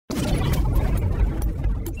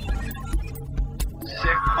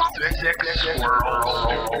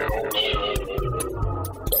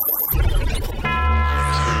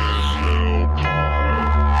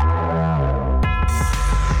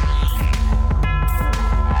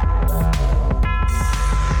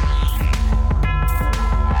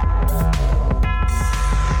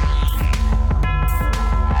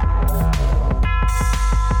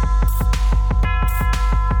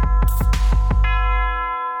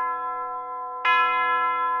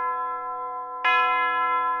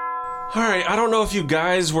All right, I don't know if you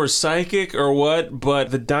guys were psychic or what,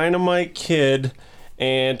 but the Dynamite Kid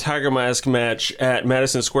and Tiger Mask match at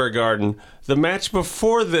Madison Square Garden, the match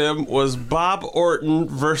before them was Bob Orton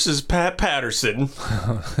versus Pat Patterson.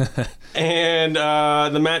 And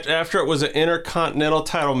the match after it was an Intercontinental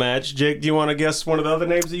title match. Jake, do you want to guess one of the other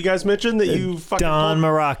names that you guys mentioned that you fucking Don pulled?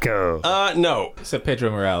 Morocco. No. It's Pedro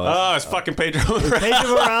Morales. Oh, it's fucking Pedro Morales.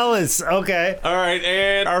 Pedro Morales. Okay. All right,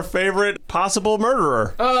 and our favorite possible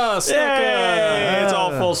murderer. Oh, Snuka. Yay! It's all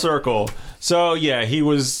full circle. So, yeah, he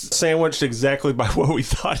was sandwiched exactly by what we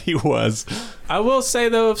thought he was. I will say,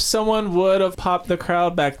 though, if someone would have popped the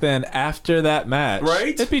crowd back then after that match, Right?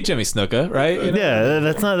 it'd be Jimmy Snuka, right? You know? Yeah,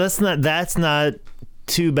 that's not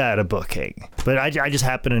too bad a booking. But I just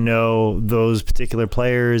happen to know those particular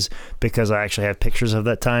players because I actually have pictures of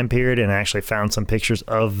that time period, and I actually found some pictures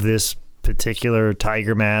of this particular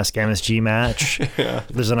Tiger Mask MSG match. Yeah.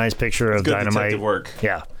 There's a nice picture of Good Dynamite. detective work.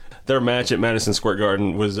 Yeah. Their match at Madison Square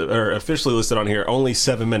Garden was officially listed on here only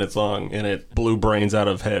 7 minutes long, and it blew brains out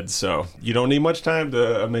of heads. So you don't need much time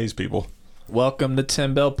to amaze people. Welcome to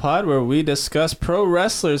 10 Bell Pod, where we discuss pro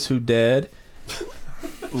wrestlers who dead.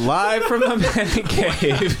 Live from the man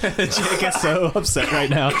cave. Jake gets so upset right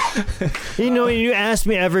now. You know, you ask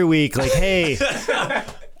me every week, like, hey,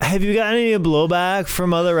 have you got any blowback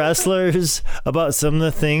from other wrestlers about some of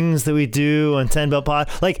the things that we do on 10 Bell Pod?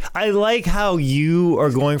 Like, I like how you are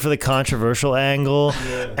going for the controversial angle,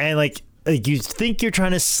 and like you think you're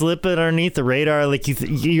trying to slip it underneath the radar. Like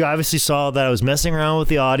you obviously saw that I was messing around with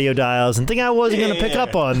the audio dials and think I wasn't going to pick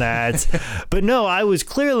up on that. But no, I was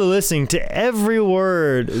clearly listening to every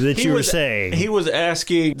word that you were saying. He was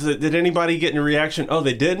asking, did anybody get any reaction? Oh,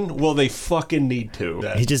 they didn't? Well, they fucking need to.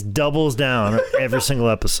 He just doubles down every single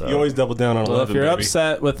episode. You always double down on 11, If you're baby.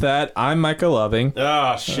 upset with that, I'm Micah Loving.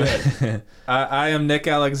 Oh, shit. I am Nick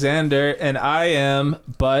Alexander, and I am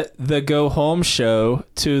but the go home show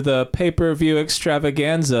to the pay-per-view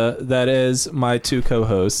extravaganza that is my two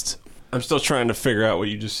co-hosts. I'm still trying to figure out what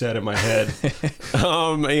you just said in my head.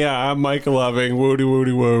 Yeah, I'm Micah Loving. Woody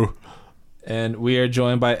woody woo. And we are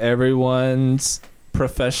joined by everyone's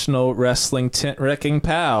professional wrestling tent-wrecking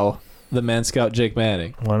pal, the Man Scout Jake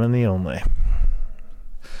Manning. One and the only.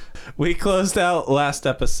 We closed out last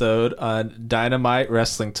episode on Dynamite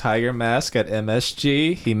wrestling Tiger Mask at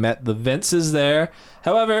MSG. He met the Vinces there.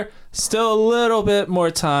 However, still a little bit more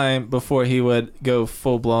time before he would go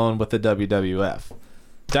full-blown with the WWF.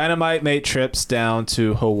 Dynamite made trips down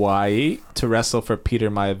to Hawaii to wrestle for Peter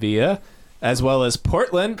Maivia, as well as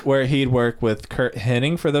Portland, where he'd work with Kurt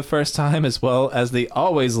Hennig for the first time, as well as the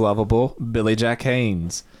always lovable Billy Jack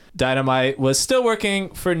Haynes. Dynamite was still working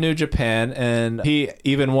for New Japan, and he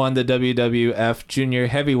even won the WWF Junior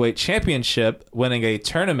Heavyweight Championship, winning a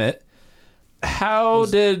tournament. How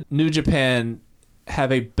did New Japan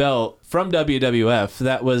have a belt from WWF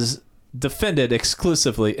that was defended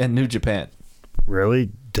exclusively in New Japan? Really,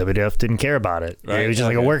 WWF didn't care about it. Right? It was just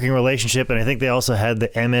like a working relationship, and I think they also had the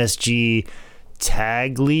MSG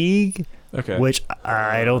Tag League, which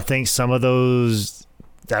I don't think none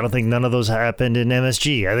of those happened in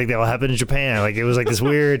MSG. I think they all happened in Japan. Like, it was like this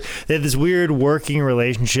weird, they had this weird working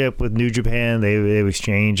relationship with New Japan. They would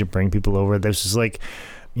exchange and bring people over. This was like,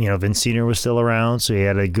 you know, Vince Senior was still around, so he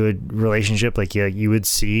had a good relationship. Like, you would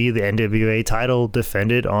see the NWA title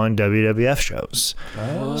defended on WWF shows.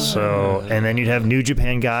 Oh. So, and then you'd have New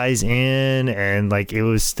Japan guys in, and like, it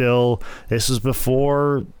was still, this was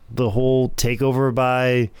before the whole takeover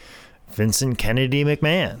by Vincent Kennedy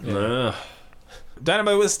McMahon.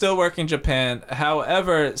 Dynamite was still working Japan.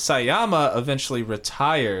 However, Sayama eventually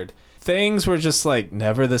retired. Things were just like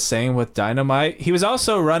never the same with Dynamite. He was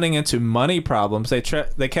also running into money problems. They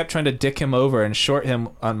kept trying to dick him over and short him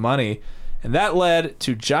on money. And that led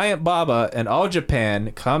to Giant Baba and All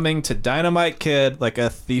Japan coming to Dynamite Kid like a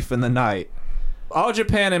thief in the night. All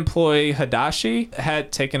Japan employee Hadashi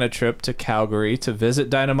had taken a trip to Calgary to visit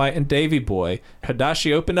Dynamite and Davey Boy.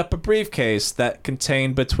 Hadashi opened up a briefcase that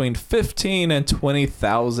contained between $15,000 and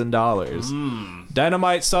 $20,000.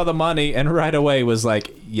 Dynamite saw the money and right away was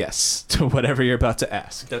like, yes, to whatever you're about to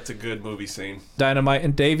ask. That's a good movie scene. Dynamite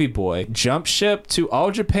and Davey Boy jumped ship to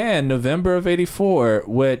All Japan November of 84,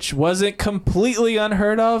 which wasn't completely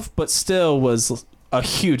unheard of, but still was a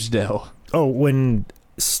huge deal. Oh, when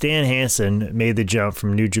Stan Hansen made the jump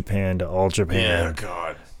from New Japan to All Japan. Yeah,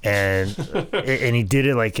 God. And he did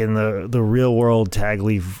it like in the Real World Tag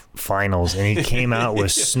League finals, and he came out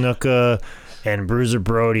with Snuka and Bruiser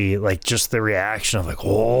Brody, like just the reaction of like,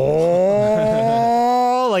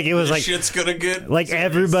 oh, like it was like shit's gonna get like serious.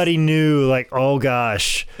 Everybody knew like, oh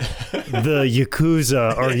gosh, the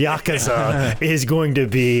Yakuza or Yakuza is going to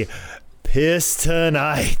be pissed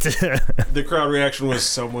tonight. The crowd reaction was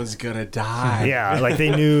someone's gonna die. Yeah, like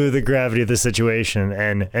they knew the gravity of the situation,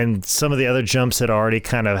 and some of the other jumps had already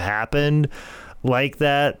kind of happened like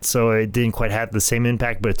that, so it didn't quite have the same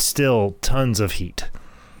impact, but it's still tons of heat.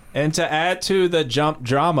 And to add to the jump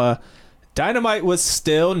drama, Dynamite was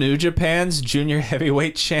still New Japan's junior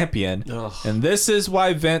heavyweight champion. Ugh. And this is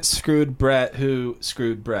why Vince screwed Brett, who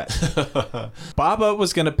screwed Brett. Baba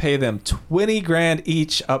was going to pay them $20,000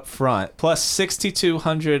 each up front, plus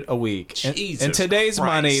 $6,200 a week. In today's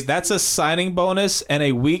Christ. money, that's a signing bonus and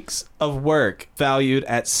a week's of work valued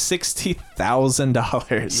at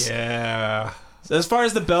 $60,000. Yeah. As far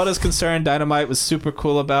as the belt is concerned, Dynamite was super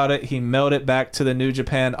cool about it. He mailed it back to the New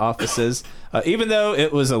Japan offices. Even though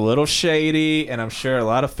it was a little shady and I'm sure a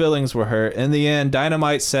lot of feelings were hurt, in the end,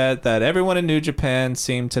 Dynamite said that everyone in New Japan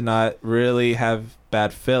seemed to not really have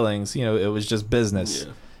bad feelings. You know, it was just business.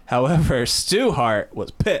 Yeah. However, Stu Hart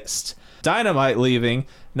was pissed. Dynamite leaving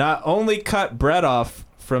not only cut Brett off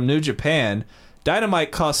from New Japan,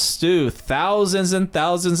 Dynamite cost Stu thousands and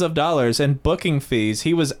thousands of dollars in booking fees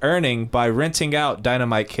he was earning by renting out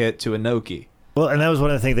Dynamite Kid to Inoki. Well, and that was one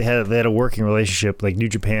of the things they had a working relationship. Like New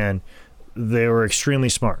Japan, they were extremely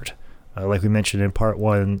smart. Like we mentioned in part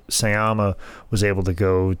one, Sayama was able to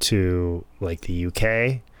go to like the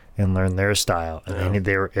UK and learn their style, and then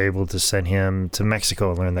they were able to send him to Mexico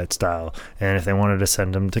and learn that style. And if they wanted to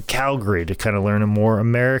send him to Calgary to kind of learn a more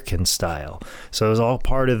American style, so it was all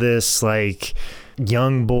part of this like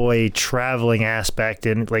young boy traveling aspect.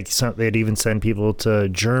 And like they'd even send people to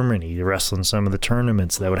Germany to wrestle in some of the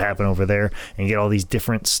tournaments that would happen over there and get all these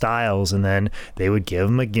different styles, and then they would give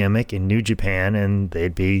them a gimmick in New Japan and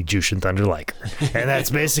they'd be Jushin Thunder Liger. And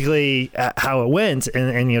that's basically how it went.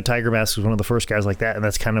 And you know, Tiger Mask was one of the first guys like that, and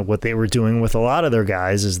that's kind of what they were doing with a lot of their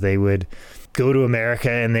guys, is they would go to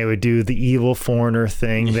America and they would do the evil foreigner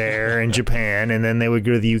thing there in Japan, and then they would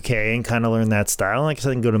go to the UK and kind of learn that style. Like I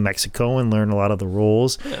said, go to Mexico and learn a lot of the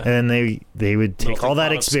rules, and then they would take melting all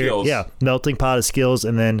that experience, melting pot of skills,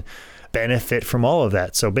 and then benefit from all of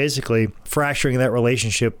that. So basically, fracturing that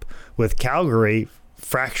relationship with Calgary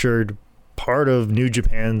fractured part of New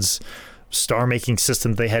Japan's star-making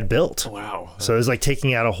system they had built. Wow. So it was like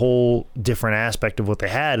taking out a whole different aspect of what they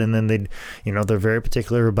had, and then they're very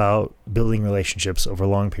particular about building relationships over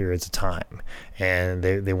long periods of time, and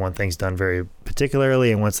they want things done very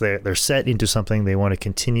particularly, and once they're set into something, they want to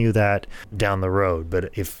continue that down the road.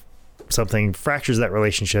 But if something fractures that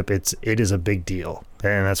relationship, it is a big deal,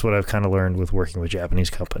 and that's what I've kind of learned with working with Japanese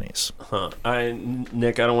companies.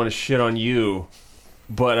 Nick, I don't want to shit on you,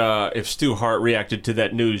 but if Stu Hart reacted to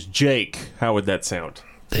that news, Jake, how would that sound?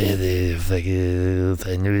 The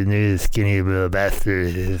new skinny little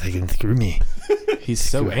bastard fucking screw me. He's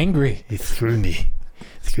so angry. He screwed me.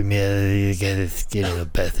 Screw me, you got a skinny little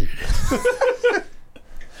bastard.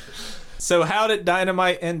 So how did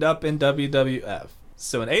Dynamite end up in WWF?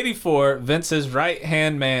 So in 84, Vince's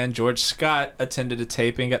right-hand man, George Scott, attended a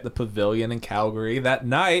taping at the Pavilion in Calgary. That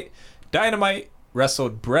night, Dynamite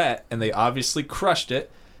wrestled Brett, and they obviously crushed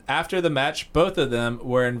it. After the match, both of them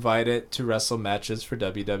were invited to wrestle matches for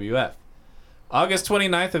WWF. August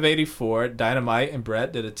 29th of 84, Dynamite and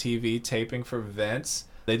Brett did a TV taping for Vince.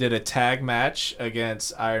 They did a tag match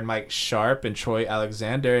against Iron Mike Sharp and Troy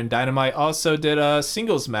Alexander, and Dynamite also did a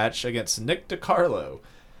singles match against Nick DiCarlo.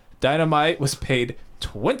 Dynamite was paid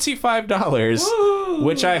 $25, Woo!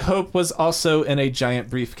 Which I hope was also in a giant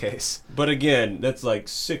briefcase. But again, that's like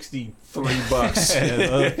 $63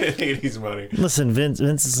 80s money. Listen, Vince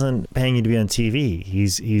isn't paying you to be on TV.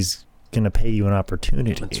 He's gonna pay you an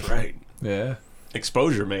opportunity. That's right. Yeah.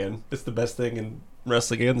 Exposure, man. It's the best thing in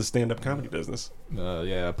wrestling and the stand-up comedy business.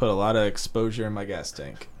 Yeah, I put a lot of exposure in my gas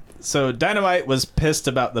tank. So Dynamite was pissed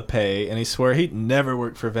about the pay, and he swore he'd never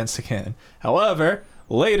work for Vince again. However,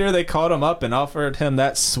 Later, they called him up and offered him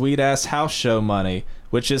that sweet-ass house show money,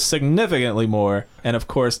 which is significantly more. And, of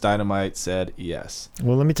course, Dynamite said yes.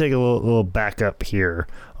 Well, let me take a little back up here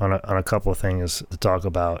on a couple of things to talk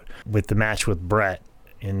about with the match with Brett.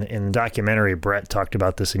 In the documentary, Brett talked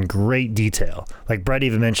about this in great detail. Like, Brett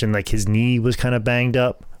even mentioned, like, his knee was kind of banged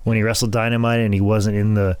up when he wrestled Dynamite, and he wasn't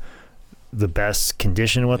in the best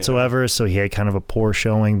condition whatsoever, so he had kind of a poor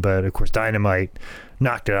showing. But, of course, Dynamite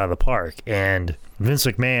knocked it out of the park. And Vince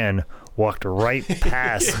McMahon walked right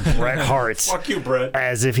past Bret Hart. Fuck you, Bret.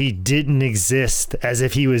 As if he didn't exist, as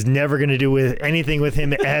if he was never going to do anything with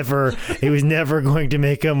him ever. He was never going to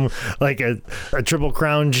make him like a Triple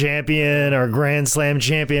Crown champion or Grand Slam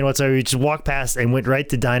champion whatsoever. He just walked past and went right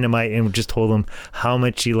to Dynamite and just told him how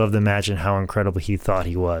much he loved the match and how incredible he thought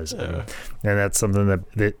he was. Yeah. And that's something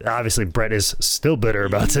that obviously Bret is still bitter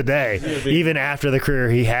about today, even after the career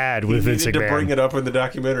he had with Vince McMahon. He needed to bring it up in the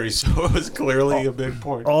documentary, so it was clearly a big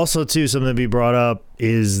point. Also, too, something to be brought up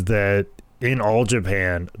is that in All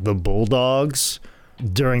Japan, the Bulldogs,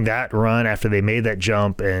 during that run, after they made that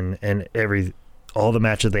jump and all the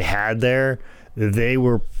matches they had there, they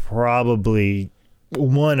were probably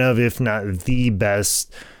one of, if not the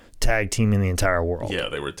best tag team in the entire world. Yeah,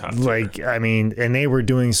 they were top tier. Like, I mean, and they were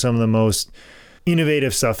doing some of the most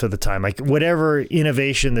innovative stuff at the time. Like, whatever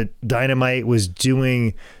innovation that Dynamite was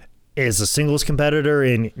doing as a singles competitor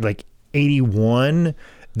in like 81,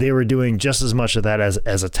 they were doing just as much of that as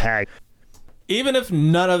a tag. Even if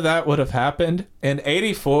none of that would have happened, in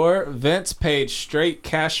 84, Vince paid straight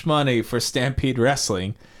cash money for Stampede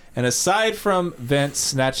Wrestling. And aside from Vince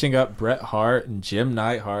snatching up Bret Hart and Jim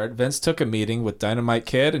Neidhart, Vince took a meeting with Dynamite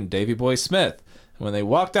Kid and Davey Boy Smith. And when they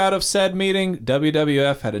walked out of said meeting,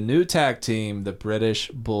 WWF had a new tag team, the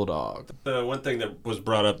British Bulldog. The one thing that was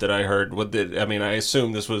brought up that I heard, I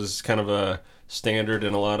assume this was kind of a standard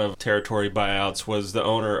in a lot of territory buyouts, was the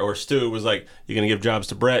owner or Stu was like, you're going to give jobs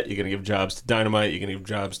to Bret, you're going to give jobs to Dynamite, you're going to give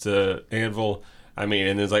jobs to Anvil. I mean,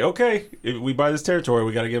 and it's like, okay, if we buy this territory,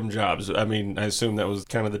 we got to give them jobs. I mean, I assume that was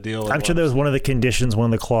kind of the deal. I'm sure that was one of the conditions,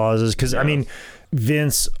 one of the clauses, because, I mean,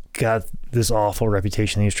 Vince got this awful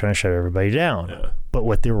reputation that he was trying to shut everybody down. Yeah. But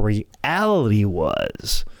what the reality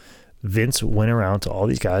was, Vince went around to all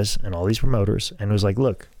these guys and all these promoters and was like,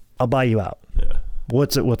 look, I'll buy you out. Yeah.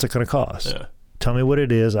 What's it going to cost? Yeah. Tell me what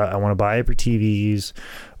it is. I want to buy it for TVs,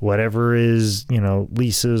 whatever is,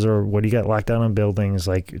 leases or what do you got locked down on buildings.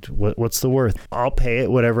 Like, what's the worth? I'll pay it,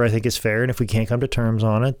 whatever I think is fair. And if we can't come to terms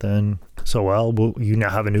on it, then you now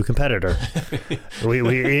have a new competitor.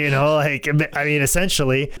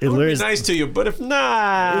 Essentially, It would be nice to you, but if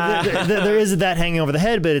not, there is that hanging over the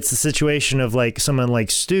head. But it's the situation of like someone like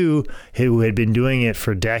Stu who had been doing it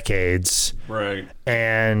for decades, right,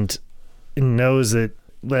 and knows that.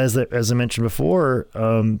 As I mentioned before,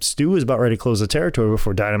 Stu was about ready to close the territory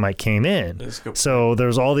before Dynamite came in. So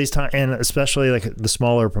there's all these times, and especially like the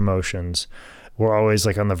smaller promotions were always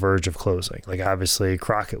like on the verge of closing. Like obviously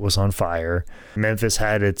Crockett was on fire. Memphis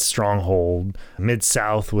had its stronghold.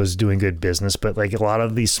 Mid-South was doing good business, but like a lot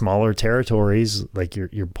of these smaller territories, like your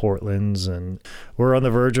Portlands, and were on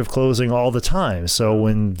the verge of closing all the time. So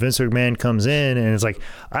when Vince McMahon comes in and it's like,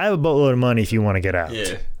 I have a boatload of money if you want to get out.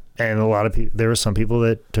 yeah. And a lot of people, there were some people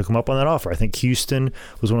that took him up on that offer. I think Houston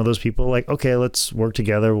was one of those people like, okay, let's work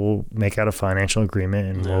together. We'll make out a financial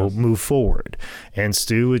agreement and we'll move forward. And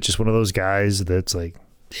Stu is just one of those guys that's like,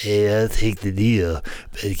 hey, I'll take the deal,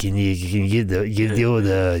 but can you get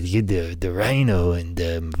the Rhino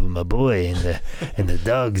and my boy and the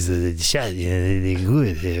dogs the shot? They're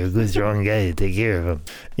good. They're a good, strong guy to take care of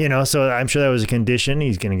them. So I'm sure that was a condition.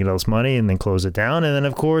 He's going to get all this money and then close it down. And then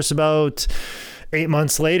of course about 8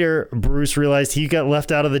 months later, Bruce realized he got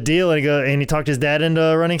left out of the deal, and he talked his dad into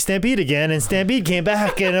running Stampede again, and Stampede came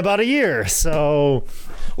back in about a year. So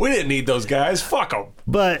we didn't need those guys. Fuck them.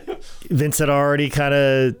 But Vince had already kind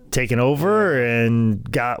of taken over and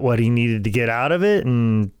got what he needed to get out of it,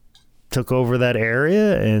 and took over that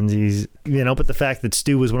area. And he's, but the fact that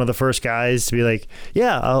Stu was one of the first guys to be like,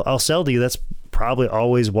 yeah, I'll sell to you. That's probably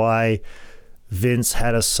always why Vince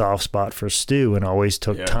had a soft spot for Stu and always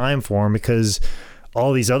took time for him, because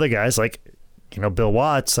all these other guys, like, Bill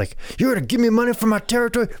Watts, like, you're going to give me money for my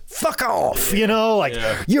territory? Fuck off. I'm going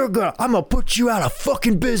to put you out of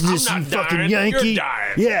fucking business, you fucking Yankee. You're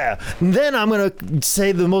dying. Yeah. And then I'm going to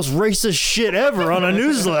say the most racist shit ever on a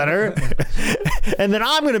newsletter. And then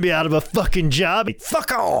I'm going to be out of a fucking job.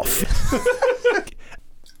 Fuck off.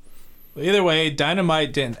 Either way,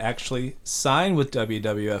 Dynamite didn't actually sign with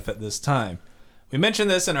WWF at this time. We mentioned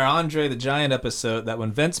this in our Andre the Giant episode that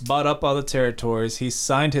when Vince bought up all the territories, he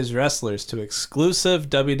signed his wrestlers to exclusive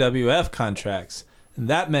WWF contracts. And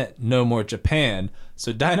that meant no more Japan,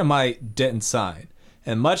 so Dynamite didn't sign.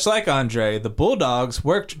 And much like Andre, the Bulldogs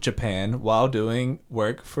worked Japan while doing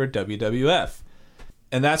work for WWF.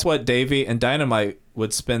 And that's what Davey and Dynamite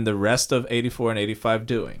would spend the rest of 84 and 85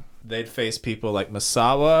 doing. They'd face people like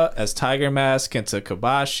Misawa as Tiger Mask, Kenta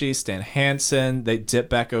Kobashi, Stan Hansen. They'd dip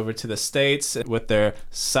back over to the States with their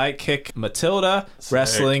sidekick Matilda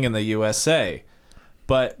wrestling in the USA.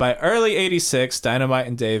 But by early 86, Dynamite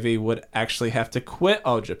and Davey would actually have to quit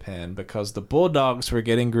All Japan because the Bulldogs were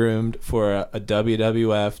getting groomed for a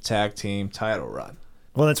WWF tag team title run.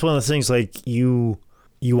 Well, that's one of the things, like, you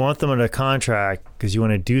want them under contract because you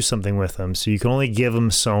want to do something with them, so you can only give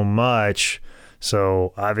them so much.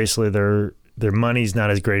 So obviously their money's not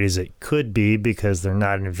as great as it could be because they're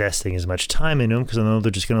not investing as much time in them because I know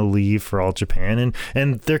they're just going to leave for All Japan,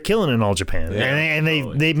 and they're killing in All Japan. Yeah, and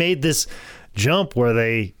they made this jump where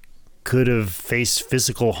they could have faced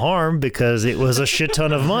physical harm because it was a shit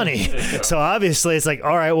ton of money. So obviously it's like,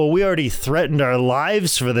 all right, well, we already threatened our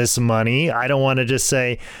lives for this money. I don't want to just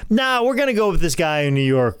say, nah, we're going to go with this guy in New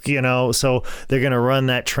York, so they're going to run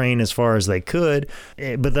that train as far as they could.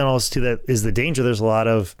 But then also to that is the danger. There's a lot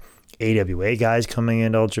of AWA guys coming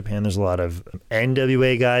into All Japan. There's a lot of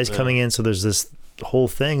NWA guys coming in. So there's this whole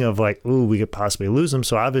thing of like, ooh, we could possibly lose them.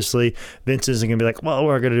 So obviously Vince isn't gonna be like, well,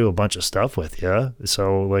 we're gonna do a bunch of stuff with you.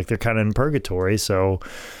 So like they're kind of in purgatory. So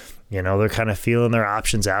they're kind of feeling their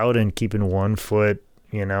options out and keeping one foot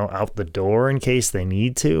out the door in case they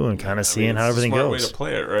need to, and kind of seeing how everything smart goes. Way to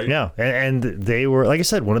play it, right? Yeah, and they were, like I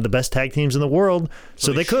said, one of the best tag teams in the world.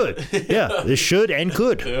 So they could. Yeah, they should and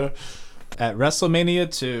could. Yeah. At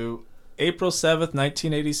WrestleMania 2, April 7th,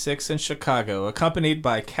 1986 in Chicago, accompanied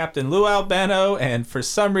by Captain Lou Albano and, for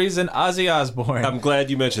some reason, Ozzy Osbourne. I'm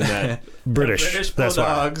glad you mentioned that. British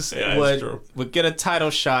Bulldogs Yeah, would get a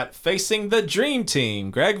title shot facing the Dream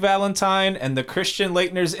Team, Greg Valentine and the Christian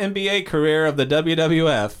Laettner's NBA career of the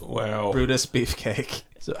WWF, Wow. Brutus Beefcake.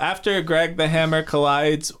 So after Greg the Hammer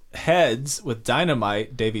collides heads with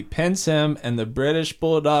Dynamite, Davey pins him, and the British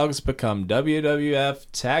Bulldogs become WWF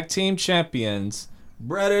Tag Team Champions.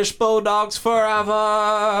 British Bulldogs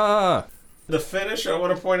forever! The finish, I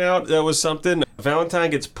want to point out, that was something. Valentine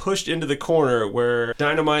gets pushed into the corner where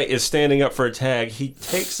Dynamite is standing up for a tag. He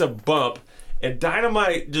takes a bump, and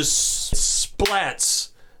Dynamite just splats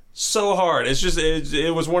so hard.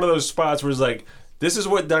 It was one of those spots where it's like, this is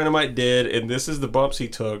what Dynamite did, and this is the bumps he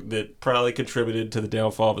took that probably contributed to the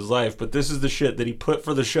downfall of his life. But this is the shit that he put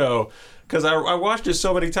for the show. Because I watched it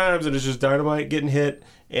so many times, and it's just Dynamite getting hit,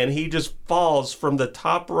 and he just falls from the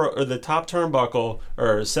top the top turnbuckle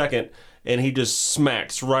or second, and he just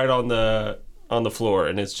smacks right on the floor,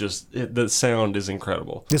 and it's just the sound is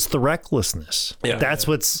incredible. It's the recklessness. Yeah. That's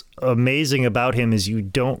what's amazing about him is you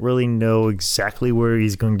don't really know exactly where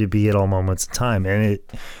he's going to be at all moments of time, and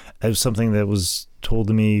it was something that was told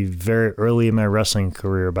to me very early in my wrestling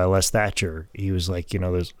career by Les Thatcher. He was like,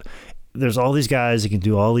 there's all these guys that can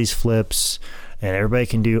do all these flips, and everybody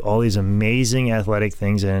can do all these amazing athletic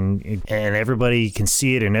things, and everybody can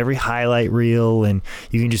see it in every highlight reel, and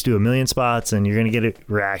you can just do a million spots and you're going to get a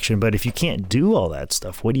reaction. But if you can't do all that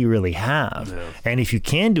stuff, what do you really have? Yeah. And if you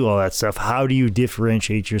can do all that stuff, how do you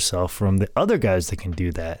differentiate yourself from the other guys that can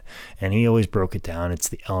do that? And he always broke it down. It's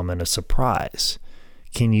the element of surprise.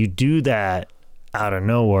 Can you do that out of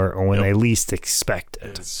nowhere or when they least expect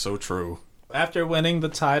it? It's so true. After winning the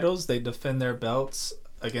titles, they defend their belts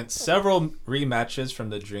against several rematches from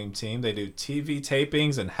the Dream Team. They do TV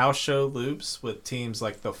tapings and house show loops with teams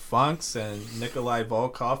like the Funks and Nikolai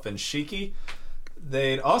Volkov and Shiki.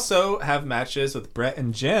 They'd also have matches with Brett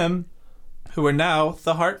and Jim, who are now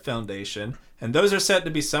the Hart Foundation, and those are said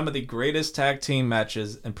to be some of the greatest tag team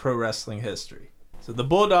matches in pro wrestling history. So the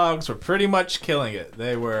Bulldogs were pretty much killing it.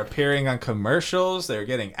 They were appearing on commercials, they were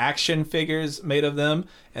getting action figures made of them,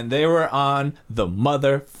 and they were on the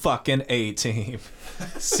motherfucking A-Team.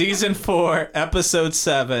 Season 4, Episode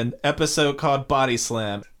 7, episode called Body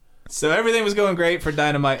Slam. So everything was going great for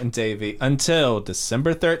Dynamite and Davey until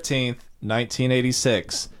December 13th,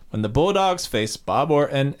 1986, when the Bulldogs faced Bob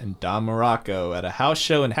Orton and Don Morocco at a house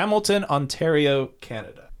show in Hamilton, Ontario,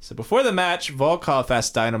 Canada. So before the match, Volkov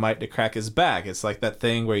asked Dynamite to crack his back. It's like that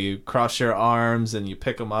thing where you cross your arms and you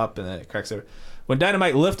pick them up and then it cracks over. When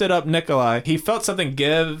Dynamite lifted up Nikolai, he felt something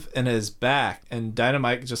give in his back, and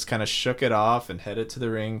Dynamite just kind of shook it off and headed to the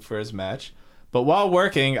ring for his match. But while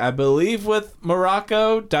working, I believe with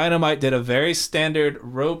Morocco, Dynamite did a very standard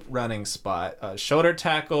rope running spot. Shoulder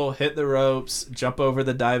tackle, hit the ropes, jump over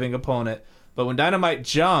the diving opponent. But when Dynamite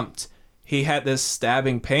jumped, he had this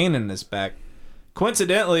stabbing pain in his back.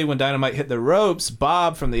 Coincidentally, when Dynamite hit the ropes,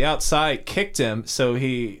 Bob from the outside kicked him, so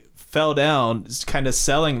he fell down, kind of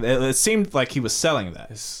selling. It seemed like he was selling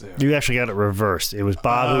that. You actually got it reversed. It was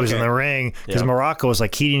Bob who was in the ring because Morocco was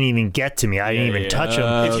like, he didn't even get to me. I didn't even touch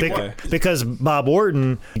him. Because Bob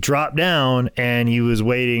Orton dropped down and he was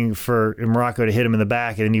waiting for Morocco to hit him in the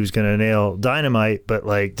back and then he was going to nail Dynamite. But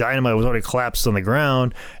like Dynamite was already collapsed on the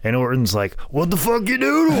ground and Orton's like, what the fuck you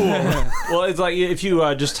do to him? Well, it's like if you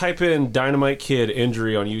just type in Dynamite Kid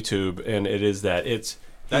injury on YouTube and it is that. It's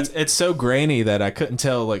so grainy that I couldn't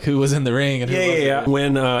tell like who was in the ring and who wasn't. Yeah.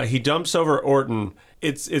 When he dumps over Orton,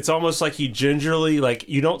 it's almost like he gingerly, like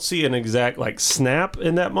you don't see an exact like snap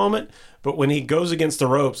in that moment, but when he goes against the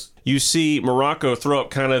ropes, you see Morocco throw up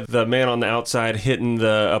kind of the man on the outside hitting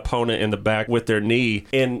the opponent in the back with their knee,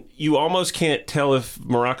 and you almost can't tell if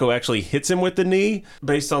Morocco actually hits him with the knee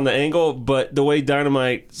based on the angle, but the way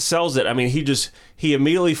Dynamite sells it, I mean, he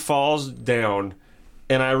immediately falls down.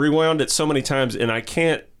 And I rewound it so many times, and I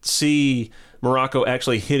can't see Morocco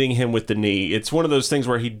actually hitting him with the knee. It's one of those things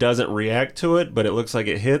where he doesn't react to it, but it looks like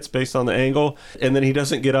it hits based on the angle. And then he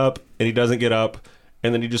doesn't get up, and he doesn't get up,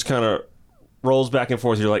 and then he just kind of rolls back and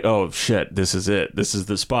forth. You're like, oh, shit, this is it. This is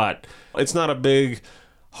the spot. It's not a big,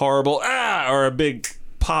 horrible, or a big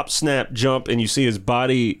pop, snap, jump, and you see his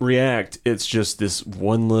body react. It's just this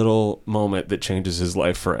one little moment that changes his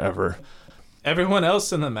life forever. Everyone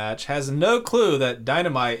else in the match has no clue that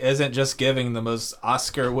Dynamite isn't just giving the most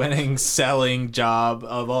Oscar-winning selling job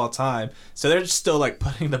of all time. So they're just still like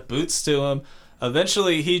putting the boots to him.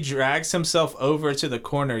 Eventually, he drags himself over to the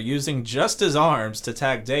corner using just his arms to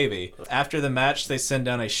tag Davey. After the match, they send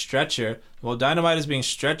down a stretcher. While Dynamite is being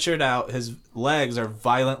stretchered out, his legs are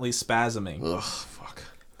violently spasming. Ugh, fuck.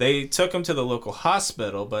 They took him to the local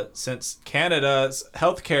hospital, but since Canada's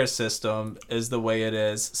healthcare system is the way it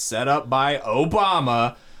is, set up by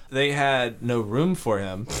Obama, they had no room for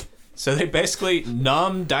him. So they basically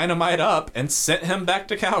numbed Dynamite up and sent him back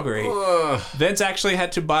to Calgary. Vince actually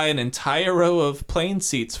had to buy an entire row of plane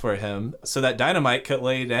seats for him so that Dynamite could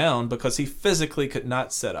lay down because he physically could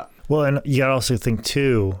not sit up. Well, and you got to also think,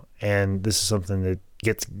 too, and this is something that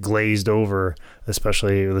gets glazed over,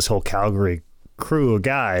 especially this whole Calgary crew of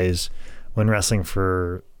guys when wrestling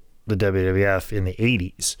for the WWF in the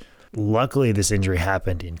 80s. Luckily, this injury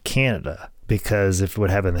happened in Canada, because if it would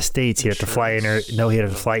happen in the States, he'd have to fly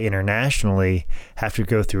internationally, have to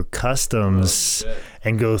go through customs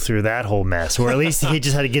and go through that whole mess. Or at least he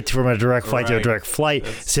just had to get from a direct flight to a direct flight.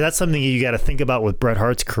 So that's something you got to think about with Bret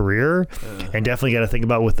Hart's career, and definitely got to think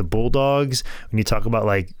about with the Bulldogs. When you talk about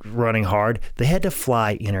like running hard, they had to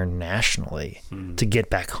fly internationally to get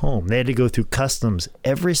back home. They had to go through customs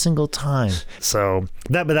every single time. So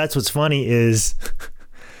but that's what's funny is...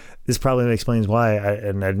 This probably explains why,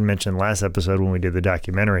 and I didn't mention last episode when we did the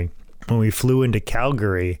documentary, when we flew into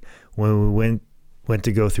Calgary, when we went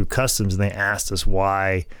to go through customs, and they asked us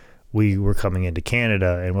why we were coming into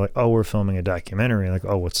Canada, and we're like, oh, we're filming a documentary. Like,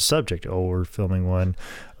 oh, what's the subject? Oh, we're filming one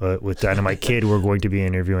with Dynamite Kid. We're going to be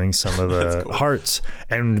interviewing some of the Hearts.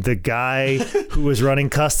 And the guy who was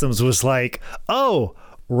running customs was like, oh,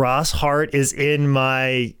 Ross Hart is in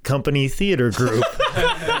my company theater group.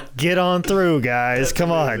 Get on through, guys. Come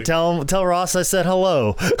on. Tell Ross I said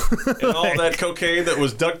hello. And all that cocaine that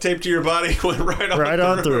was duct taped to your body went right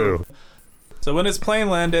on through. So when his plane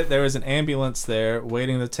landed, there was an ambulance there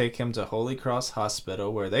waiting to take him to Holy Cross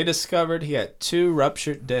Hospital, where they discovered he had 2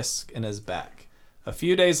 ruptured discs in his back. A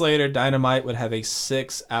few days later, Dynamite would have a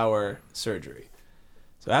 6-hour surgery.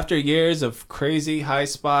 So after years of crazy high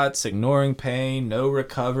spots, ignoring pain, no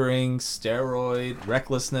recovering, steroid,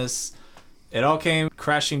 recklessness, it all came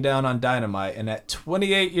crashing down on Dynamite, and at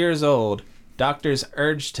 28 years old, doctors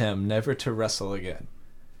urged him never to wrestle again.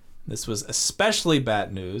 This was especially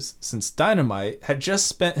bad news since Dynamite had just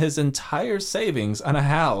spent his entire savings on a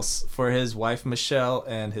house for his wife Michelle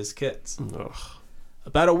and his kids. Ugh.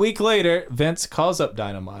 About a week later, Vince calls up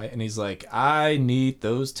Dynamite, and he's like, I need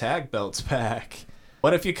those tag belts back.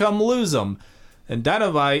 What if you come lose them? And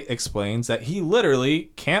Dynamite explains that he literally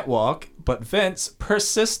can't walk, but Vince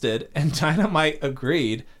persisted, and Dynamite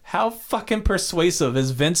agreed. How fucking persuasive is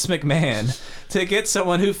Vince McMahon to get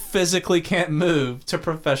someone who physically can't move to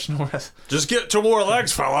professional wrestling? Just get 2 more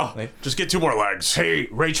legs, fella. Just get 2 more legs. Hey,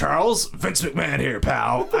 Ray Charles, Vince McMahon here,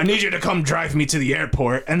 pal. I need you to come drive me to the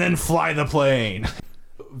airport and then fly the plane.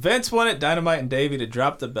 Vince wanted Dynamite and Davey to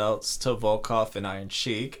drop the belts to Volkov and Iron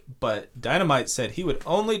Sheik, but Dynamite said he would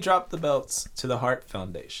only drop the belts to the Hart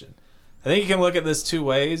Foundation. I think you can look at this 2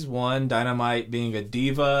 ways. One, Dynamite being a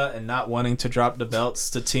diva and not wanting to drop the belts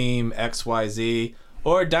to Team XYZ,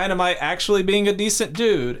 or Dynamite actually being a decent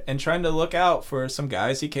dude and trying to look out for some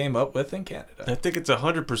guys he came up with in Canada. I think it's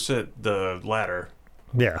 100% the latter.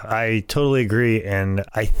 Yeah, I totally agree. And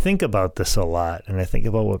I think about this a lot. And I think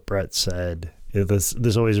about what Brett said.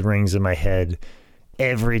 This always rings in my head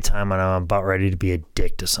every time I'm about ready to be a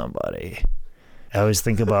dick to somebody. I always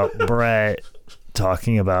think about Brett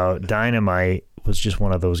talking about Dynamite was just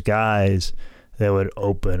one of those guys that would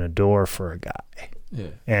open a door for a guy. Yeah.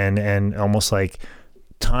 And almost like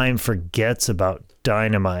time forgets about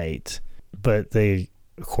Dynamite, but they,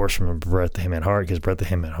 of course, remember Bret the Hitman Hart because Bret the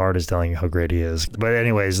Hitman Hart is telling you how great he is. But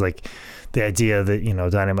anyways, like the idea that, you know,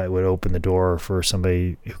 Dynamite would open the door for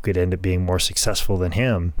somebody who could end up being more successful than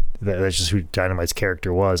him, that's just who Dynamite's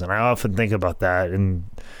character was. And I often think about that and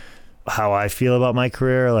how I feel about my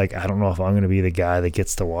career. Like, I don't know if I'm going to be the guy that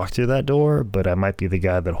gets to walk through that door, but I might be the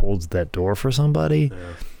guy that holds that door for somebody.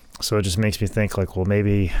 Yeah. So it just makes me think like, well,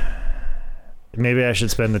 maybe I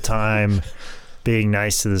should spend the time being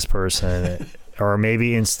nice to this person. Or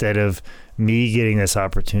maybe instead of me getting this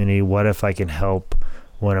opportunity, what if I can help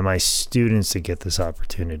one of my students to get this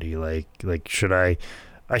opportunity? Like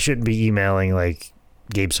I shouldn't be emailing like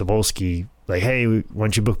Gabe Sobolski, like, hey, why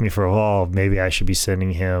don't you book me for Evolve? Maybe I should be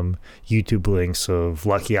sending him YouTube links of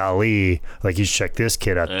Lucky Ali. Like, you should check this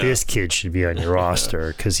kid out. Yeah. This kid should be on your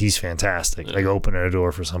roster because he's fantastic. Yeah. Like, opening a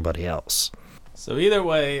door for somebody else. So either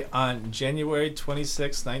way, on January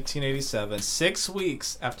 26, 1987, 6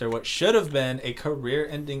 weeks after what should have been a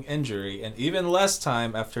career-ending injury and even less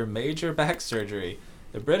time after major back surgery,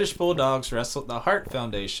 the British Bulldogs wrestled the Hart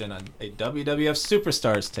Foundation on a WWF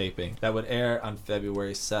Superstars taping that would air on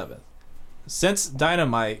February 7th. Since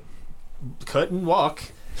Dynamite couldn't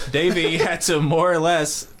walk, Davey had to more or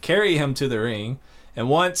less carry him to the ring. And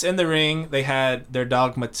once in the ring, they had their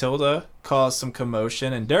dog Matilda cause some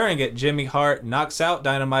commotion. And during it, Jimmy Hart knocks out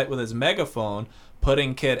Dynamite with his megaphone,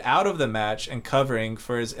 putting Kid out of the match and covering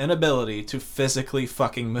for his inability to physically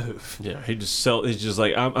fucking move. Yeah, he's just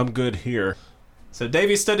like, I'm good here. So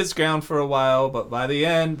Davey stood his ground for a while, but by the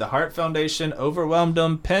end, the Hart Foundation overwhelmed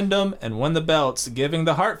him, pinned him, and won the belts, giving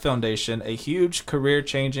the Hart Foundation a huge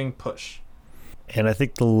career-changing push. And I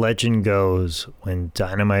think the legend goes, when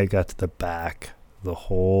Dynamite got to the back, the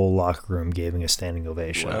whole locker room gave him a standing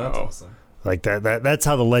ovation. Wow. That's awesome. Like that's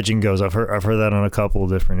how the legend goes. I've heard that on a couple of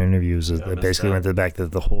different interviews. They basically went to the back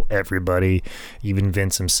that everybody, even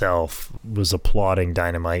Vince himself, was applauding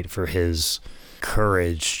Dynamite for his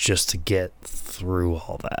courage just to get through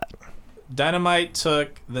all that. Dynamite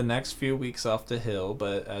took the next few weeks off the hill,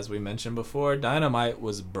 but as we mentioned before, Dynamite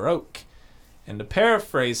was broke. And to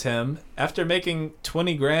paraphrase him, after making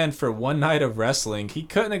 $20,000 for one night of wrestling, he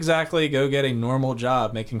couldn't exactly go get a normal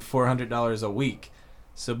job making $400 a week.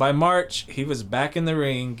 So by March, he was back in the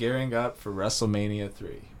ring gearing up for WrestleMania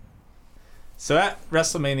 3. So at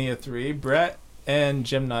WrestleMania 3, Bret and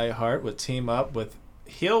Jim Neidhart would team up with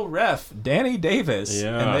heel ref Danny Davis,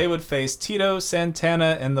 and they would face Tito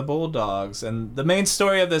Santana and the Bulldogs. And the main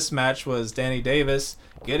story of this match was Danny Davis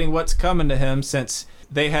getting what's coming to him since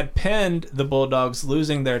they had pinned the Bulldogs,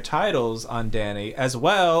 losing their titles on Danny, as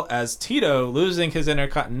well as Tito losing his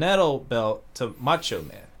Intercontinental belt to Macho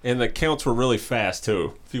Man. And the counts were really fast,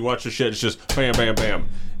 too. If you watch the shit, it's just bam, bam, bam.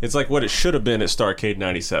 It's like what it should have been at Starrcade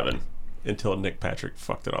 97 until Nick Patrick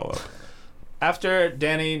fucked it all up. After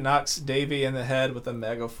Danny knocks Davey in the head with a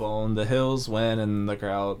megaphone, the Hills win and the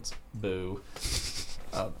crowds boo.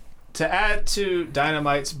 To add to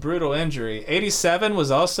Dynamite's brutal injury, 87 was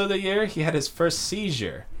also the year he had his first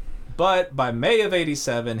seizure. But by May of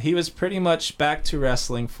 87, he was pretty much back to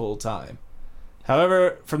wrestling full time.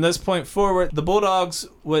 However, from this point forward, the Bulldogs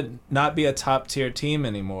would not be a top-tier team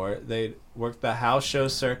anymore. They worked the house show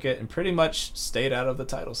circuit and pretty much stayed out of the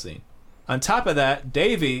title scene. On top of that,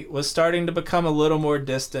 Davey was starting to become a little more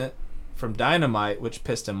distant from Dynamite, which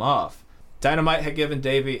pissed him off. Dynamite had given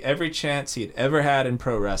Davey every chance he'd ever had in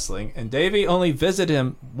pro wrestling, and Davey only visited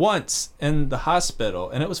him once in the hospital,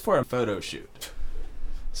 and it was for a photo shoot.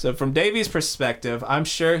 So from Davey's perspective, I'm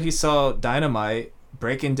sure he saw Dynamite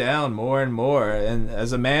breaking down more and more, and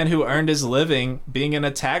as a man who earned his living being in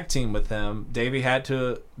a tag team with him, Davey had to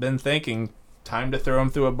have been thinking, time to throw him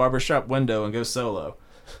through a barbershop window and go solo.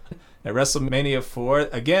 At WrestleMania 4,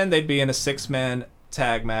 again, they'd be in a six-man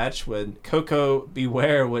tag match when Coco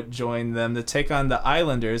Beware would join them to take on the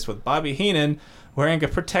Islanders with Bobby Heenan wearing a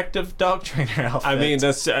protective dog trainer outfit. I mean,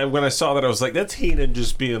 that's when I saw that, I was like, that's Heenan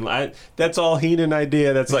just being, that's all Heenan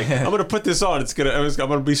idea. That's like, I'm going to put this on. I'm going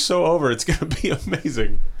to be so over. It's going to be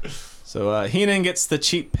amazing. So Heenan gets the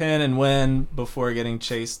cheap pin and win before getting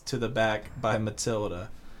chased to the back by Matilda.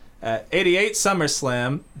 At 88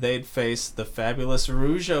 SummerSlam, they'd face the fabulous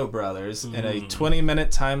Rougeau brothers in a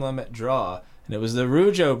 20-minute time limit draw. And it was the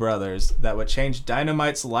Rougeau brothers that would change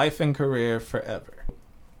Dynamite's life and career forever.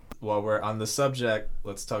 while we're on the subject,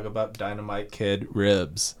 let's talk about Dynamite Kid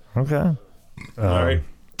ribs. Okay. All right.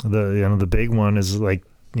 The big one is like,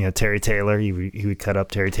 Terry Taylor. He would cut up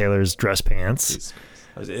Terry Taylor's dress pants.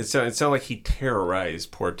 It sounded like he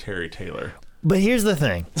terrorized poor Terry Taylor. But here's the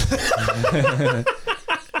thing.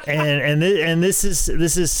 and this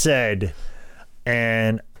is said,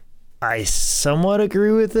 and I somewhat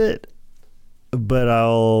agree with it, but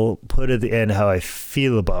I'll put at the end how I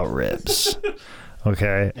feel about ribs.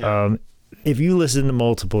 Okay. Yeah. If you listen to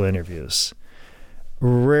multiple interviews,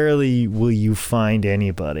 rarely will you find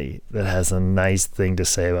anybody that has a nice thing to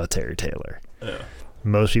say about Terry Taylor. Yeah.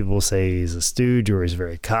 Most people say he's a stooge or he's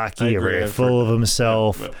very cocky or very full of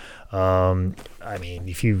himself. I mean,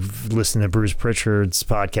 if you've listened to Bruce Pritchard's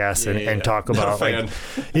podcast and talk about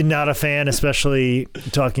not a fan, especially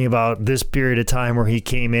talking about this period of time where he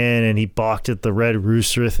came in and he balked at the Red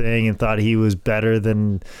Rooster thing and thought he was better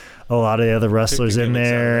than a lot of the other wrestlers in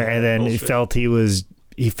there, and then he felt he was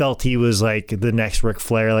like the next Ric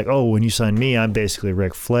Flair. Like, oh, when you sign me, I'm basically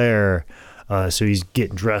Ric Flair. So he's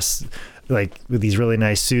getting dressed like with these really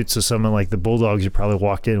nice suits. So someone like the Bulldogs, who probably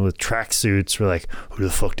walked in with track suits, were like, who the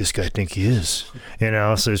fuck does this guy think he is?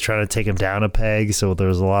 So he's trying to take him down a peg. So there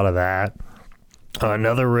was a lot of that.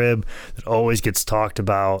 Another rib that always gets talked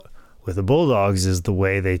about with the Bulldogs is the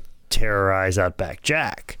way they terrorize Outback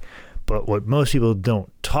Jack. But what most people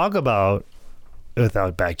don't talk about with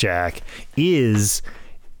Outback Jack is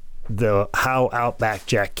how Outback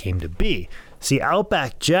Jack came to be. See,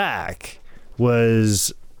 Outback Jack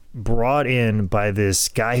was brought in by this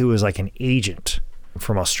guy who was like an agent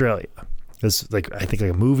from Australia. It's like, I think, like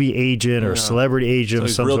a movie agent or a celebrity agent.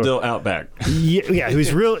 So he's real deal Outback. Yeah, he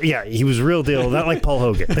was real. Yeah, he was real deal. Not like Paul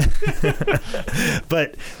Hogan.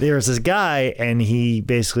 But there was this guy, and he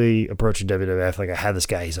basically approached WWF like, I had this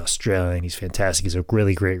guy. He's Australian. He's fantastic. He's a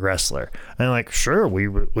really great wrestler. And I'm like, sure,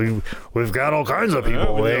 we've got all kinds of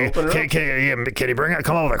people. Can he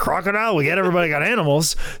come out with a crocodile? We get everybody got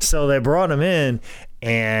animals. So they brought him in.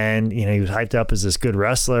 And, he was hyped up as this good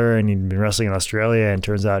wrestler, and he'd been wrestling in Australia, and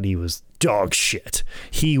turns out he was dog shit.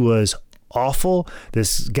 He was awful.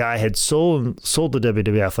 This guy had sold the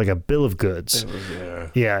WWF like a bill of goods.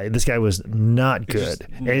 Yeah, this guy was not good.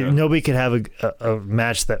 And nobody could have a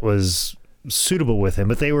match that was suitable with him,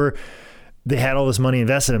 but they had all this money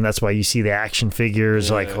invested in him. That's why you see the action figures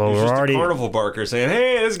we're already a carnival barker saying,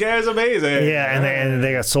 "Hey, this guy's amazing." Yeah, and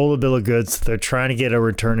they got sold a bill of goods. They're trying to get a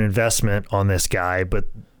return investment on this guy, but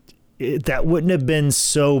that wouldn't have been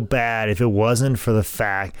so bad if it wasn't for the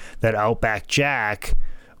fact that Outback Jack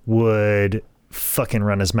would fucking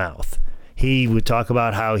run his mouth. He would talk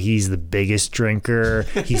about how he's the biggest drinker,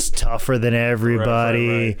 he's tougher than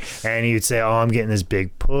everybody, right. And he would say, "Oh, I'm getting this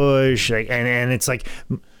big push," and it's like,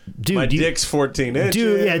 dude, my dick's 14 inches.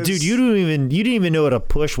 Dude, you didn't even know what a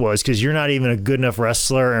push was, because you're not even a good enough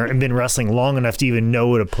wrestler and been wrestling long enough to even know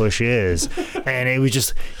what a push is. And he would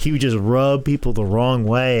just rub people the wrong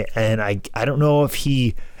way. And I don't know if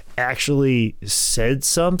he actually said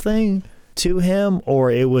something to him or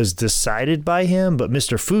it was decided by him, but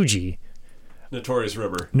Mr. Fuji, Notorious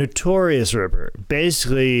Ripper,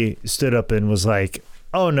 basically stood up and was like,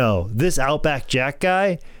 "Oh no, this Outback Jack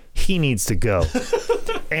guy, he needs to go."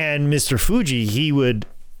 And Mr. Fuji,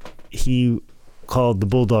 he called the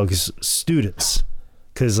Bulldogs students,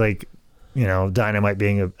 because Dynamite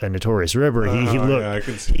being a Notorious Ripper,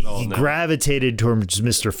 he gravitated towards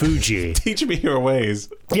Mr. Fuji. Teach me your ways.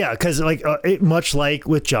 Yeah, because much like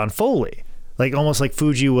with John Foley, almost like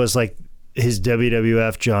Fuji was like his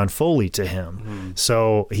WWF John Foley to him. Mm.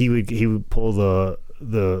 So he would pull the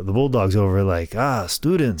Bulldogs over like,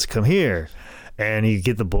 students, come here. And he'd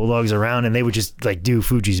get the Bulldogs around, and they would just do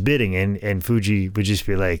Fuji's bidding, and Fuji would just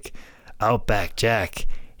be like, "Outback Jack,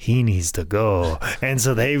 he needs to go." And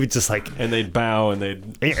so they would just and they'd bow, and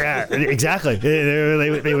exactly.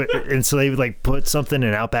 They would, and so they would put something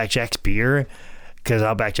in Outback Jack's beer, because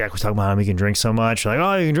Outback Jack was talking about how he can drink so much. Like,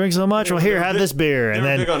 "Oh, you can drink so much? Well, here, have this beer." And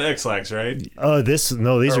then big on X-Lax, right? Oh, these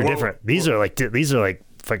are different. These are like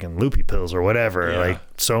fucking loopy pills or whatever, like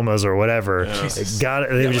somas or whatever.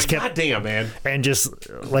 Goddamn, man. And just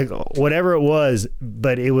whatever it was,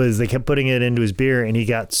 but they kept putting it into his beer, and he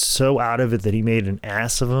got so out of it that he made an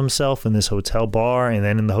ass of himself in this hotel bar, and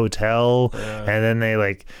then in the hotel, and then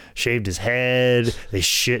they shaved his head, they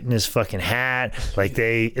shit in his fucking hat,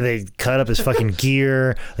 they cut up his fucking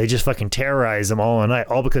gear, they just fucking terrorized him all night,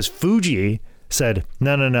 all because Fuji said,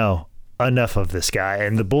 no, enough of this guy.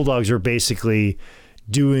 And the Bulldogs were basically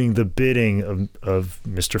doing the bidding of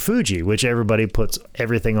Mr. Fuji, which everybody puts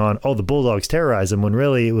everything on. Oh, the Bulldogs terrorized him, when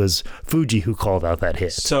really it was Fuji who called out that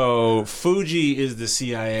hit. So Fuji is the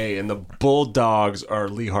CIA, and the Bulldogs are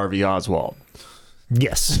Lee Harvey Oswald.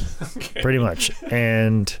 Yes, Okay. pretty much.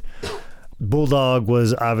 And Bulldog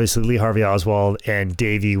was obviously Lee Harvey Oswald, and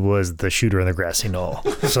Davey was the shooter in the grassy knoll.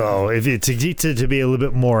 So if it, to be a little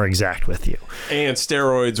bit more exact with you. And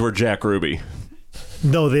steroids were Jack Ruby.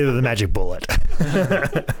 No, they were the magic bullet.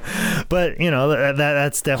 But you know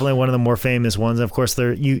that's definitely one of the more famous ones. Of course,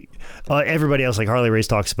 everybody else, like Harley Race,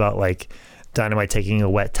 talks about like Dynamite taking a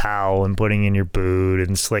wet towel and putting in your boot,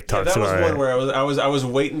 and Slick talks that was about one where I was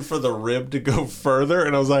waiting for the rib to go further,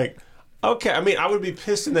 and I was like, okay. I mean, I would be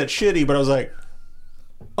pissed in that shitty, but I was like,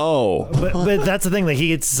 oh. But that's the thing. Like he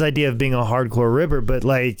gets this idea of being a hardcore ribber, but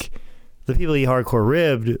like the people he hardcore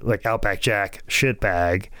ribbed, like Outback Jack,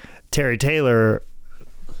 shitbag, Terry Taylor.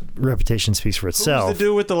 Reputation speaks for itself. What was the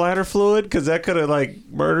dude with the lighter fluid? Because that could have like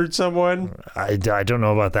murdered someone. I don't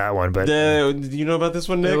know about that one, but Do you know about this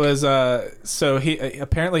one, Nick? It was so he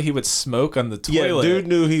apparently he would smoke on the Yeah, toilet. dude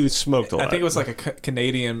knew he smoked a lot. I think it was like a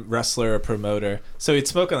Canadian wrestler or promoter. So he'd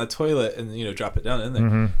smoke on the toilet and drop it down in there.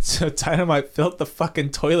 Mm-hmm. So Dynamite filled the fucking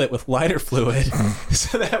toilet with lighter fluid,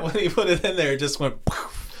 so that when he put it in there, it just went.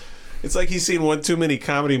 Poof. It's like he's seen one too many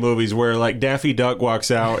comedy movies where like Daffy Duck walks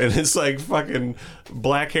out and it's like fucking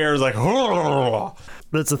black hair is like.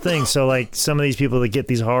 that's the thing. So like some of these people that get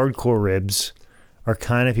these hardcore ribs are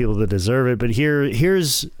kind of people that deserve it. But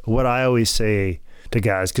here's what I always say to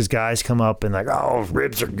guys, because guys come up and like, oh,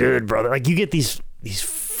 ribs are good, brother. Like you get these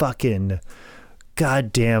fucking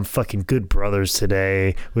goddamn fucking good brothers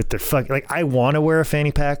today with their fucking, like, I want to wear a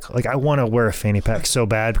fanny pack. Like I want to wear a fanny pack so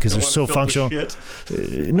bad because they're so functional.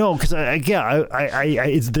 No, because I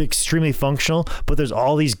it's extremely functional, but there's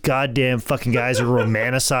all these goddamn fucking guys who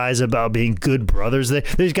romanticize about being good brothers.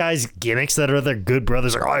 There's guys gimmicks that are their good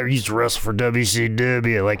brothers. Like, oh, I used to wrestle for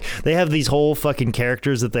WCW. Like they have these whole fucking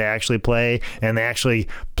characters that they actually play, and they actually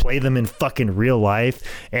play them in fucking real life,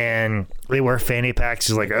 and they wear fanny packs.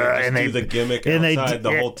 Is like, and they do the gimmick and outside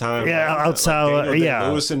the whole time. Yeah, outside. Daniel Yeah,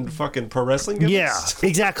 Day-Lewis and fucking pro wrestling gimmicks. yeah,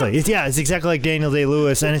 exactly. It's exactly like Daniel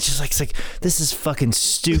Day-Lewis, and it's like this is fucking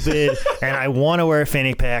stupid, and I want to wear a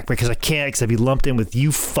fanny pack because I can't, because I'd be lumped in with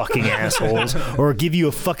you fucking assholes, or give you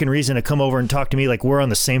a fucking reason to come over and talk to me like we're on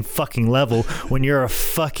the same fucking level when you're a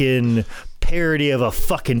fucking parody of a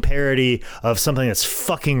fucking parody of something that's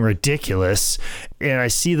fucking ridiculous. And I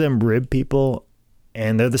see them rib people,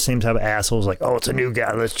 and they're the same type of assholes, like, oh, it's a new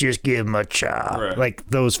guy, let's just give him a chop. Right. Like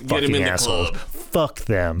those Get him fucking in the assholes. club. Fuck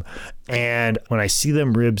them. And when I see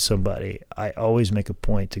them rib somebody, I always make a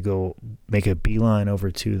point to go make a beeline over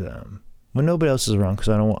to them when nobody else is around, because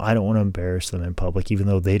I don't want to embarrass them in public, even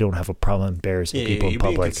though they don't have a problem embarrassing people in you're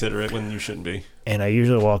being public. considerate when you shouldn't be. And I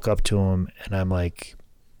usually walk up to them and I'm like,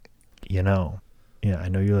 I know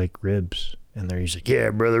you like ribs. And they're usually like, yeah,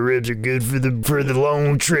 brother, ribs are good for the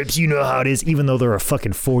long trips. You know how it is, even though they're a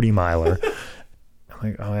fucking 40-miler. I'm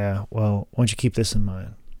like, oh yeah, well, why don't you keep this in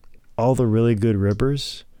mind? All the really good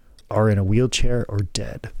ribbers are in a wheelchair or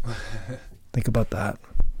dead. Think about that.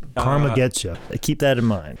 Karma gets you. Keep that in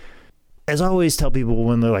mind. As I always tell people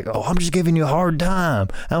when they're like, oh, I'm just giving you a hard time.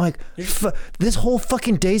 I'm like, this whole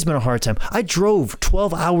fucking day's been a hard time. I drove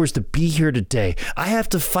 12 hours to be here today. I have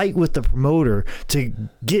to fight with the promoter to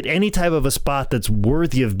get any type of a spot that's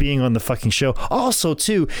worthy of being on the fucking show. Also,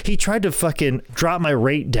 too, he tried to fucking drop my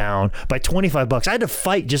rate down by $25. I had to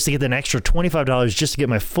fight just to get an extra $25 just to get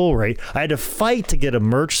my full rate. I had to fight to get a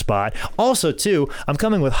merch spot. Also, too, I'm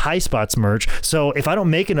coming with High Spots merch. So if I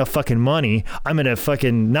don't make enough fucking money, I'm going to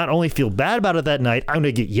fucking not only feel bad about it that night, I'm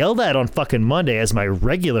gonna get yelled at on fucking Monday as my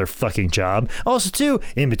regular fucking job. Also, too,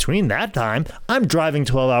 in between that time, I'm driving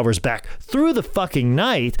 12 hours back through the fucking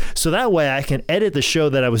night, so that way I can edit the show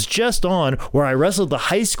that I was just on where I wrestled the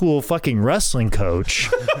high school fucking wrestling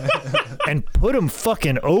coach and put him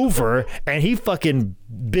fucking over, and he fucking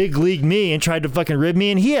big league me and tried to fucking rib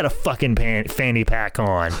me, and he had a fucking fanny pack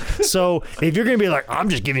on. So if you're gonna be like, I'm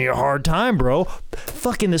just giving you a hard time, bro,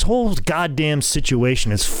 fucking this whole goddamn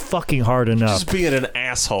situation is fucking hard enough. Just being an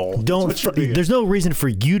asshole. There's no reason for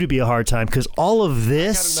you to be a hard time, because all of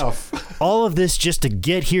this just to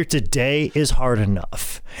get here today is hard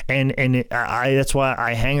enough. And that's why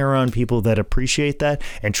I hang around people that appreciate that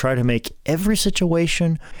and try to make every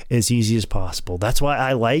situation as easy as possible. That's why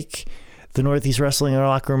I like the Northeast Wrestling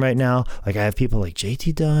locker room right now, like I have people like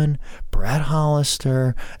JT Dunn, Brad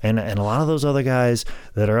Hollister, and a lot of those other guys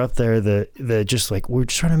that are up there that just like, we're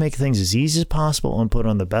just trying to make things as easy as possible and put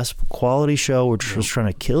on the best quality show. We're just trying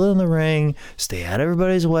to kill it in the ring, stay out of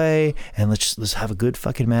everybody's way, and let's have a good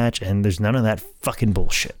fucking match. And there's none of that fucking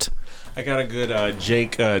bullshit. I got a good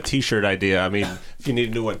Jake t-shirt idea. I mean, if you need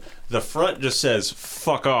a new one. The front just says,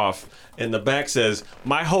 fuck off, and the back says,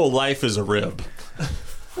 my whole life is a rib.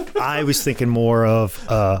 I was thinking more of,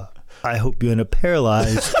 I hope you end up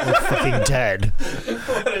paralyzed or fucking dead.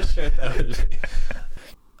 What a shirt that would be.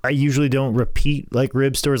 I usually don't repeat like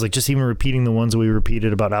rib stories, like just even repeating the ones that we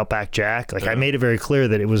repeated about Outback Jack. Like I made it very clear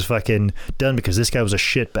that it was fucking done because this guy was a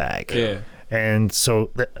shitbag. Yeah. And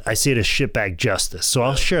so I see it as shitbag justice. So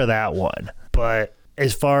I'll share that one. But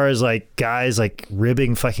as far as like guys like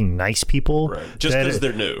ribbing fucking nice people, Right. Just because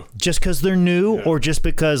they're new. Just because they're new, or just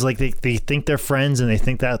because like they think they're friends and they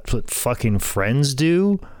think that's what fucking friends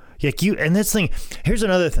do. Like and this thing, here's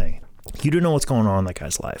another thing. You don't know what's going on in that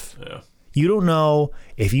guy's life. Yeah. You don't know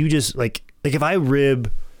if you just like if I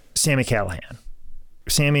rib Sammy Callahan.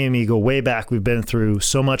 Sammy and me go way back. We've been through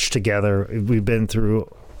so much together. We've been through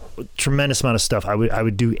a tremendous amount of stuff. I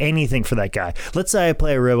would do anything for that guy. Let's say I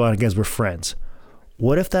play a rib on because we're friends.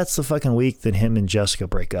 What if that's the fucking week that him and Jessica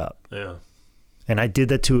break up? Yeah. And I did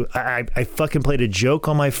that to I fucking played a joke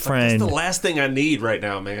on my friend. That's the last thing I need right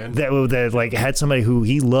now, man. That like had somebody who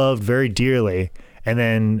he loved very dearly, and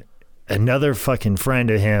then another fucking friend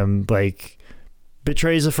of him like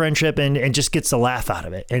betrays the friendship and just gets a laugh out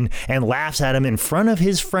of it and laughs at him in front of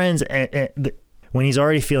his friends when he's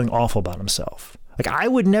already feeling awful about himself. Like I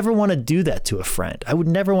would never want to do that to a friend. I would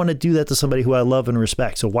never want to do that to somebody who I love and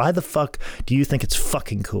respect. So why the fuck do you think it's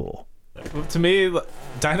fucking cool? Well, to me,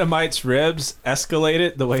 Dynamite's ribs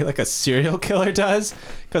escalated the way like a serial killer does.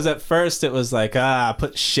 Because at first it was like, I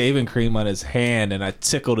put shaving cream on his hand and I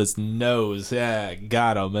tickled his nose. Yeah,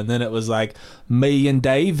 got him. And then it was like, me and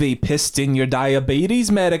Davey pissed in your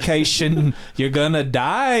diabetes medication. You're gonna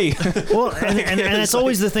die. Well, and it's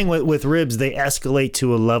always the thing with ribs. They escalate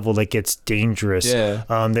to a level that gets dangerous. Yeah.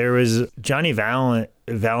 There was Johnny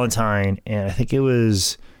Valentine, and I think it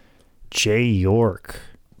was Jay York.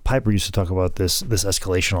 Piper used to talk about this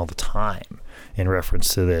escalation all the time in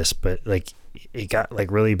reference to this, but like it got like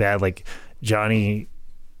really bad. Like Johnny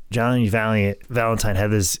Valentine had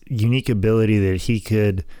this unique ability that he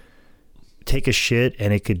could take a shit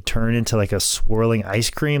and it could turn into like a swirling ice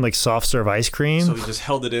cream, like soft serve ice cream. So he just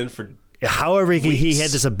held it in for however he had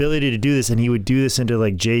this ability to do this, and he would do this into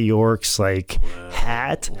like Jay York's like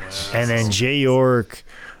hat. And then Jay York,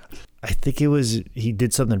 I think it was he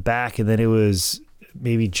did something back, and then it was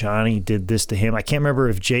maybe Johnny did this to him. I can't remember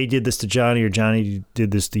if Jay did this to Johnny or Johnny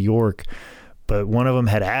did this to York, but one of them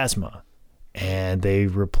had asthma, and they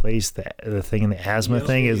replaced the thing in the asthma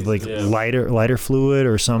thing is like lighter fluid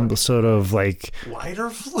or some sort of like lighter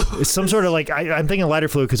fluid. Some sort of like I'm thinking lighter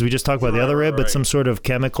fluid because we just talked about the other rib, but some sort of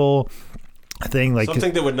chemical thing like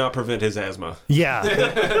something that would not prevent his asthma.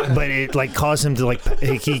 Yeah, but it like caused him to like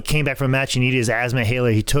he came back from a match. He needed his asthma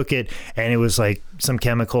inhaler. He took it, and it was like some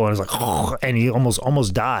chemical, and it was like oh, and he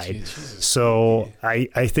almost died. Jesus. So I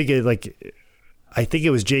think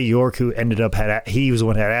it was Jay York who ended up he was the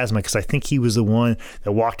one who had asthma, because I think he was the one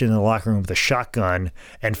that walked into the locker room with a shotgun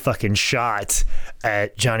and fucking shot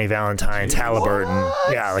at Johnny Valentine's Halliburton.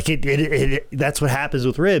 What? Yeah, like it that's what happens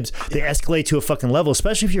with ribs. They escalate to a fucking level,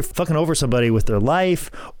 especially if you're fucking over somebody with their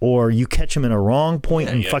life, or you catch them in a wrong point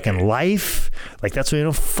in fucking life. Like that's why you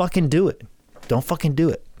don't fucking do it. Don't fucking do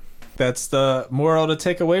it. That's the moral to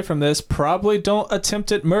take away from this. Probably don't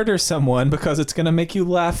attempt at murder someone because it's going to make you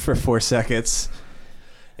laugh for 4 seconds.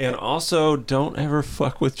 And also, don't ever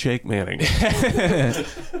fuck with Jake Manning.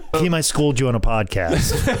 He might scold you on a podcast.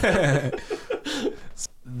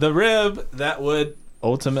 The rib that would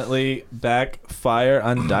ultimately backfire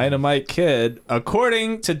on Dynamite Kid,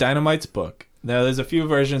 according to Dynamite's book. Now, there's a few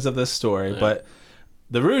versions of this story, but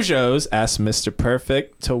the Rougeaus asked Mr.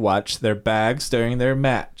 Perfect to watch their bags during their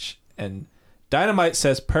match. And Dynamite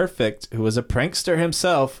says Perfect, who was a prankster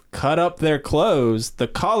himself, cut up their clothes, the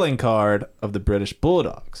calling card of the British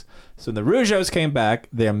Bulldogs. So when the Rougeaus came back,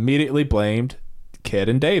 they immediately blamed Kid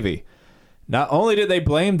and Davey. Not only did they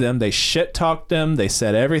blame them, they shit-talked them. They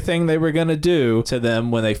said everything they were going to do to them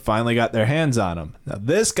when they finally got their hands on them. Now,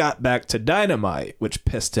 this got back to Dynamite, which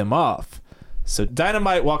pissed him off. So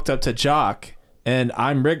Dynamite walked up to Jock, and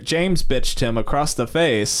I'm Rick James bitched him across the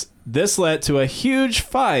face. This led to a huge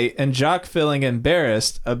fight, and Jock feeling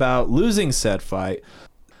embarrassed about losing said fight.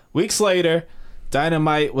 Weeks later,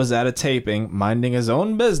 Dynamite was at a taping, minding his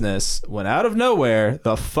own business, when out of nowhere,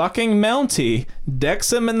 the fucking Mountie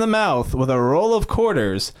decks him in the mouth with a roll of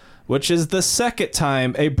quarters, which is the second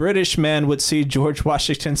time a British man would see George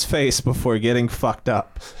Washington's face before getting fucked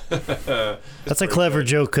up. That's a clever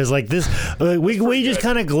joke because like this, we just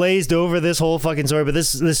kind of glazed over this whole fucking story, but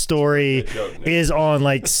this story is on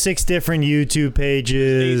like 6 different YouTube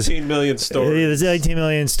pages. 18 million stories. There's 18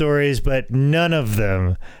 million stories, but none of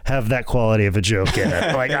them have that quality of a joke in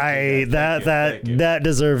it. Like that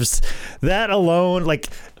deserves that alone. Like.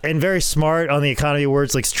 And very smart on the economy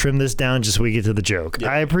words, like trim this down just so we get to the joke.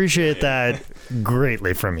 Yeah. I appreciate that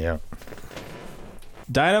greatly from you.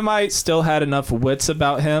 Dynamite still had enough wits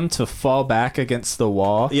about him to fall back against the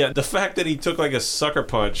wall. Yeah, the fact that he took like a sucker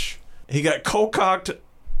punch, he got cold-cocked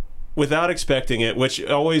without expecting it, which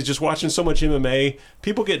always just watching so much MMA,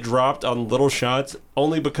 people get dropped on little shots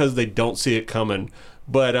only because they don't see it coming.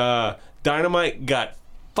 But Dynamite got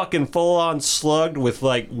fucking full-on slugged with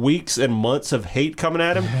like weeks and months of hate coming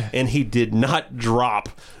at him, and he did not drop,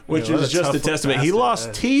 which is just a testament. He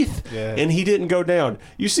lost teeth, and he didn't go down.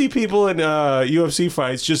 You see people in UFC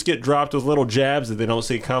fights just get dropped with little jabs that they don't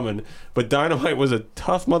see coming, but Dynamite was a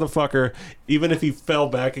tough motherfucker. Even if he fell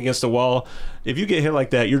back against the wall, if you get hit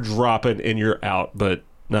like that, you're dropping and you're out, but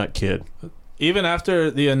not Kid. Even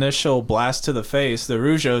after the initial blast to the face, the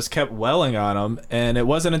Rougeaus kept welling on him, and it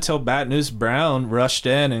wasn't until Bad News Brown rushed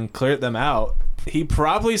in and cleared them out. He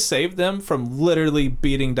probably saved them from literally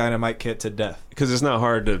beating Dynamite Kid to death. Because it's not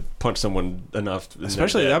hard to punch someone enough.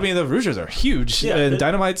 Especially, I mean, the Rougeaus are huge, and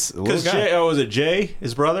Dynamite's a little guy. Because was it Jay,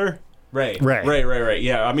 his brother? Ray.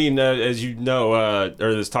 Yeah, I mean, as you know, or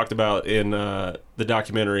it's talked about in the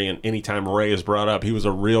documentary, and anytime Ray is brought up, he was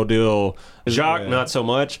a real deal. Jacques, not so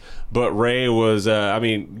much, but Ray was, I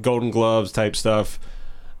mean, Golden Gloves type stuff,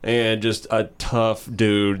 and just a tough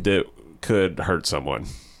dude that could hurt someone.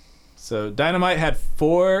 So Dynamite had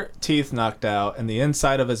 4 teeth knocked out, and the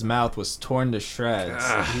inside of his mouth was torn to shreds.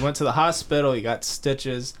 He went to the hospital, he got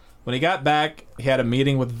stitches. When he got back, he had a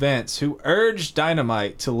meeting with Vince, who urged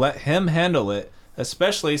Dynamite to let him handle it,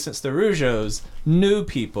 especially since the Rougeaus knew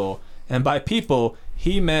people. And by people,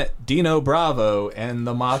 he meant Dino Bravo and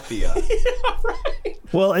the Mafia. Yeah, right.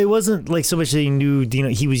 Well, it wasn't like so much that he knew Dino.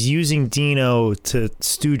 He was using Dino to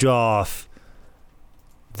stooge off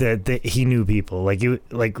that he knew people.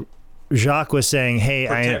 Like Jacques was saying, hey,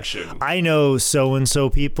 I know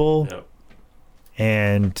so-and-so people. Yep.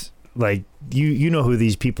 And like you know who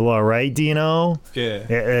these people are, right, Dino? Yeah.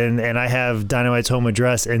 And I have Dynamite's home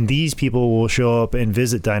address, and these people will show up and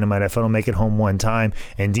visit Dynamite if I don't make it home one time.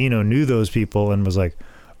 And Dino knew those people and was like,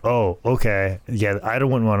 oh, okay, yeah, I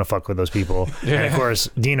wouldn't want to fuck with those people. And of course,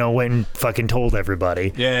 Dino went and fucking told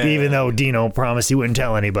everybody, even though Dino promised he wouldn't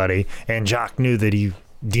tell anybody, and Jacques knew that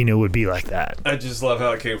Dino would be like that. I just love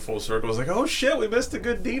how it came full circle. I was like, oh shit, we missed a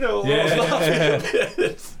good Dino.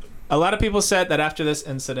 A lot of people said that after this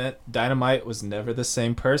incident, Dynamite was never the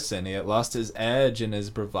same person. He had lost his edge and his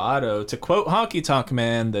bravado. To quote Honky Tonk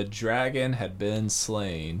Man, the dragon had been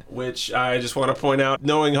slain. Which I just want to point out,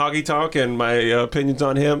 knowing Honky Tonk and my opinions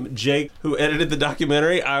on him, Jake, who edited the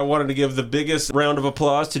documentary, I wanted to give the biggest round of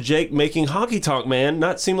applause to Jake making Honky Tonk Man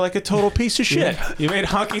not seem like a total piece of shit. You made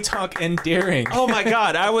Honky Tonk endearing. Oh my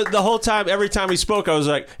God. I was the whole time, every time he spoke, I was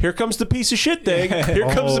like, here comes the piece of shit thing. Here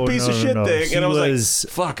comes the piece of shit thing. And I was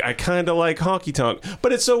like, fuck, I kind of like Honky Tonk.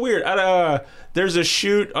 But it's so weird. There's a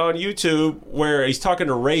shoot on YouTube where he's talking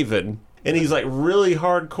to Raven, and he's like really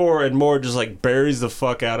hardcore and more just like buries the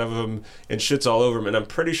fuck out of him and shits all over him. And I'm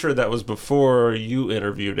pretty sure that was before you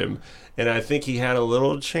interviewed him. And I think he had a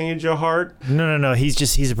little change of heart. No.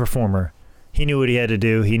 He's a performer. He knew what he had to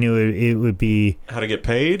do. He knew it would be... How to get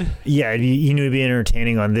paid? Yeah, he knew it would be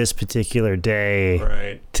entertaining on this particular day,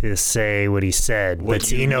 right, to say what he said. What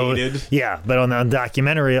but you needed? Yeah, but on the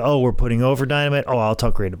documentary, we're putting over Dynamite. I'll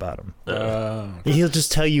talk great about him. He'll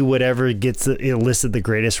just tell you whatever elicit the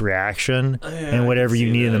greatest reaction and whatever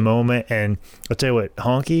you need in the moment. And I'll tell you what,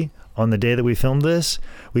 Honky... On the day that we filmed this,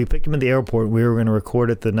 we picked him at the airport. We were going to record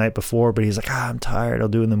it the night before, but he's like, I'm tired. I'll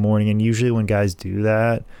do it in the morning. And usually when guys do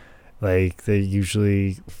that, like they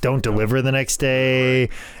usually don't deliver the next day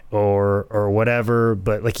or whatever.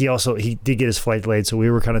 But like he did get his flight delayed, so we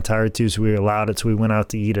were kind of tired too. So we allowed it. So we went out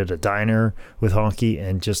to eat at a diner with Honky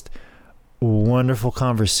and just wonderful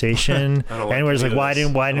conversation. And we're just like, why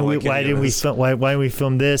didn't we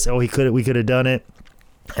film this? We could have done it.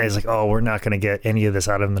 And he's like, oh, we're not going to get any of this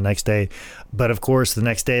out of him the next day. But of course, the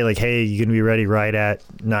next day, like, hey, you going to be ready right at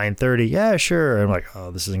 9:30? Yeah, sure. And I'm like,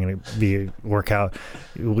 oh, this isn't going to be a workout.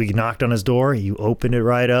 We knocked on his door. He opened it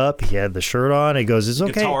right up. He had the shirt on. He goes, it's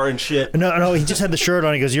okay. Guitar and shit. No, he just had the shirt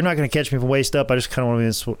on. He goes, you're not going to catch me from waist up. I just kind of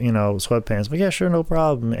want to be in, sweatpants. I'm like, yeah, sure, no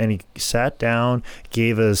problem. And he sat down,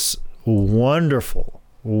 gave us wonderful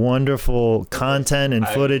content and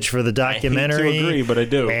footage for the documentary. I hate to agree, but I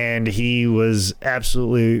do. And he was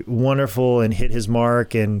absolutely wonderful and hit his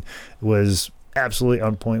mark and was absolutely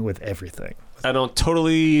on point with everything. I don't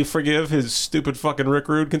totally forgive his stupid fucking Rick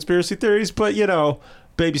Rude conspiracy theories, but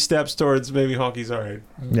baby steps towards maybe Honky's all right.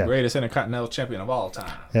 Yeah. Greatest Intercontinental Champion of all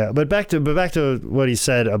time. Yeah, but back to what he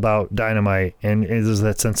said about Dynamite, and there's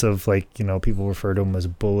that sense of like, people refer to him as a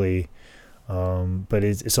bully, but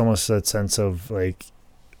it's almost that sense of like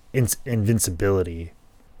invincibility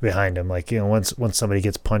behind him. Like, once somebody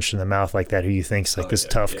gets punched in the mouth like that, who you think's like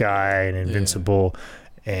tough guy and invincible,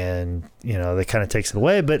 and that kind of takes it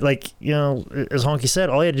away. But like, as Honky said,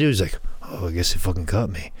 all he had to do was like, oh, I guess he fucking cut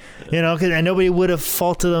me, and nobody would have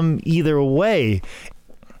faulted him either way.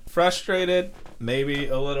 Frustrated, maybe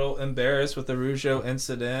a little embarrassed with the Rougeau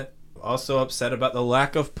incident. Also upset about the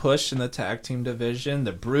lack of push in the tag team division,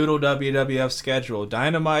 the brutal WWF schedule.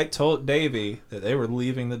 Dynamite told Davey that they were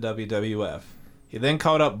leaving the WWF. He then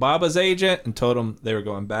called up Baba's agent and told him they were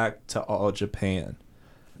going back to All Japan.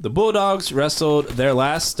 The Bulldogs wrestled their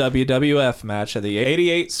last WWF match at the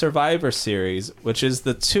 88 Survivor Series, which is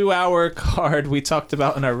the 2-hour card we talked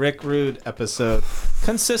about in our Rick Rude episode,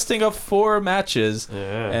 consisting of 4 matches.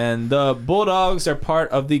 Yeah. And the Bulldogs are part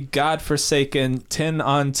of the godforsaken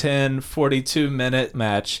 10-on-10 42-minute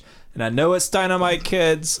match. And I know it's Dynamite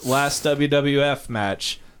Kid's last WWF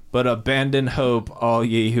match, but abandon hope, all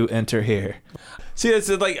ye who enter here. See, it's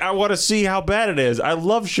like, I want to see how bad it is. I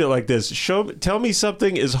love shit like this. Tell me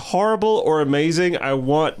something is horrible or amazing. I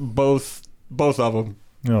want both of them.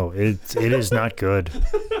 No, it is not good,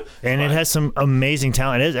 and it has some amazing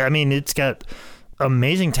talent. It's got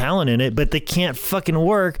amazing talent in it, but they can't fucking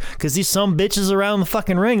work because these some bitches around the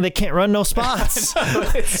fucking ring, they can't run no spots.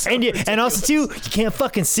 And also too, you can't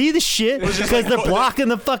fucking see the shit because they're blocking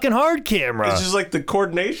the fucking hard camera. It's just like the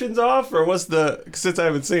coordination's off, or since I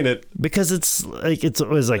haven't seen it. Because it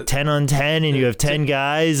was like 10 on 10 and you have 10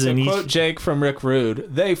 guys and quote Jake from Rick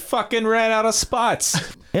Rude, they fucking ran out of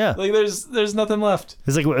spots. Yeah. Like there's nothing left.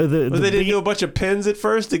 It's like they didn't do a bunch of pins at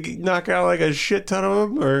first to knock out like a shit ton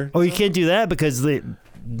of them, or you can't do that because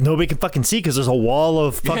nobody can fucking see because there's a wall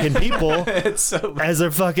of fucking people as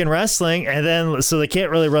they're fucking wrestling, and then so they can't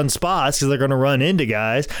really run spots because they're going to run into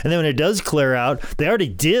guys, and then when it does clear out, they already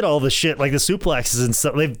did all the shit like the suplexes and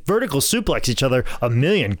stuff. They vertical suplex each other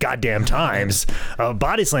 1,000,000 goddamn times.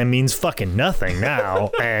 Body slam means fucking nothing now,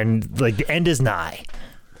 and like the end is nigh.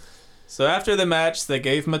 So after the match, they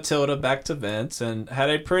gave Matilda back to Vince and had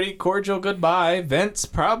a pretty cordial goodbye. Vince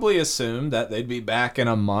probably assumed that they'd be back in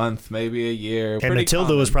a month, maybe a year. And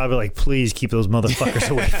Matilda was probably like, please keep those motherfuckers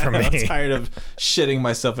away from me. I'm tired of shitting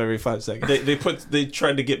myself every 5 seconds. They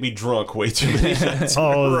tried to get me drunk way too many times.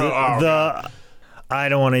 I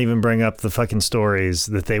don't want to even bring up the fucking stories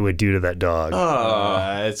that they would do to that dog.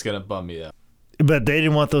 It's going to bum me out. But they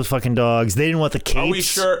didn't want those fucking dogs. They didn't want the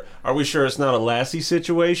capes. Are we sure it's not a Lassie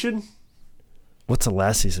situation? What's a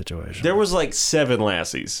Lassie situation? There was like 7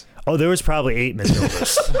 Lassies. Oh, there was probably 8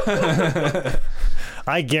 Matildas.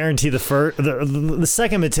 I guarantee the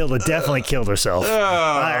second Matilda definitely killed herself.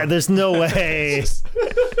 There's no way.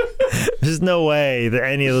 There's no way that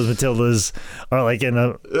any of those Matildas are like in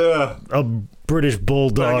a British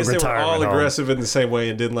bulldog I guess retirement they were all home. aggressive in the same way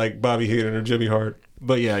and didn't like Bobby Heenan or Jimmy Hart.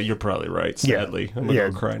 But yeah, you're probably right. Sadly, I'm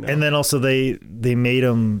gonna go cry now. And then also they made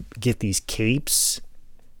them get these capes.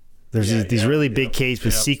 There's these really big capes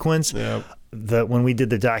with sequins. Yeah. When we did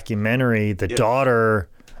the documentary, the daughter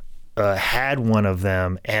had one of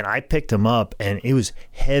them, and I picked them up, and it was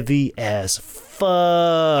heavy as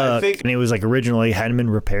fuck. And it was like originally hadn't been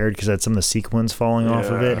repaired because it had some of the sequins falling off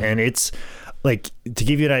of it, and it's like, to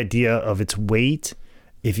give you an idea of its weight,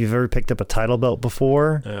 if you've ever picked up a title belt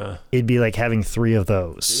before, it'd be like having 3 of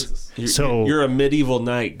those. You're a medieval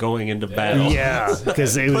knight going into battle. Yeah,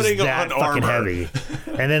 because it was that fucking heavy.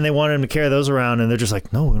 And then they wanted him to carry those around, and they're just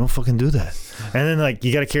like, no, we don't fucking do that. And then like,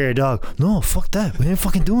 you got to carry a dog. No, fuck that. We ain't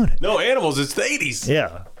fucking doing it. No animals. It's the 80s.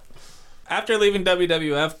 Yeah. After leaving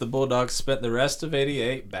WWF, the Bulldogs spent the rest of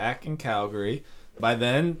 '88 back in Calgary. By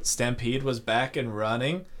then, Stampede was back and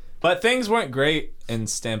running, but things weren't great in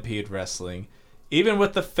Stampede wrestling. Even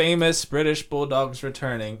with the famous British Bulldogs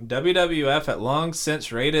returning, WWF had long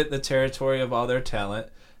since raided the territory of all their talent.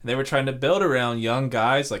 And they were trying to build around young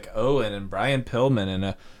guys like Owen and Brian Pillman and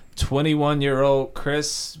a 21-year-old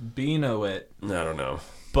Chris Benoit. I don't know.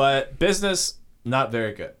 But business, not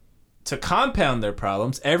very good. To compound their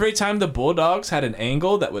problems, every time the Bulldogs had an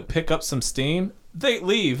angle that would pick up some steam, they'd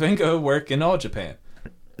leave and go work in All Japan.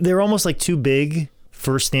 They were almost like too big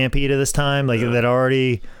for Stampede at this time. Like, they'd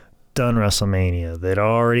already done WrestleMania. They'd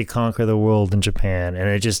already conquered the world in Japan. And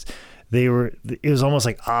it was almost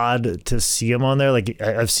like odd to see them on there. Like,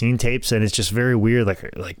 I've seen tapes and it's just very weird.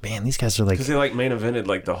 Like man, these guys are like, because they like main evented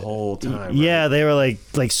like the whole time. Yeah, right? they were like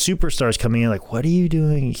superstars coming in. Like, what are you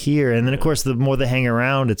doing here? And then of course, the more they hang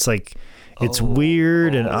around, it's like it's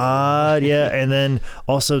weird and odd. Yeah, and then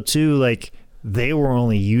also too, like, they were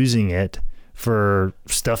only using it for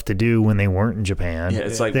stuff to do when they weren't in Japan. Yeah,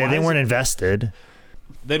 it's like they weren't invested.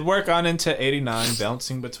 They'd work on into 89,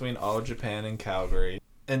 bouncing between All Japan and Calgary.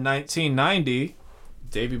 In 1990,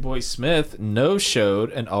 Davey Boy Smith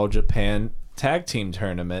no-showed an All Japan tag team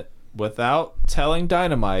tournament. Without telling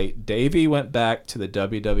Dynamite, Davey went back to the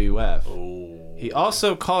WWF. Oh. He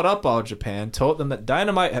also called up All Japan, told them that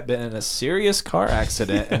Dynamite had been in a serious car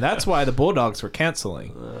accident, and that's why the Bulldogs were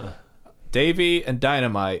canceling. Davey and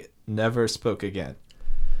Dynamite never spoke again.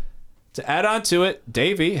 To add on to it,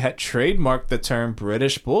 Davey had trademarked the term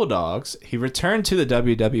British Bulldogs. He returned to the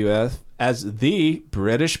WWF as the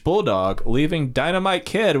British Bulldog, leaving Dynamite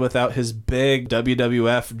Kid without his big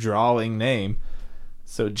WWF drawling name.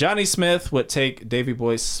 So Johnny Smith would take Davey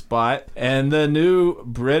Boy's spot, and the new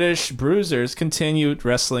British Bruisers continued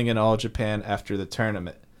wrestling in All Japan after the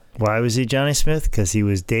tournament. Why was he Johnny Smith? Because he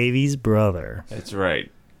was Davey's brother. That's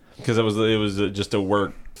right. Because it was just a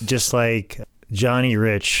work. Just like Johnny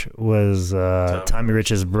Rich was Tommy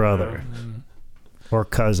Rich's brother or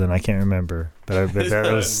cousin. I can't remember, but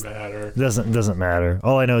that was matter. doesn't matter.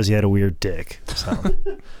 All I know is he had a weird dick. So.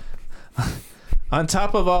 On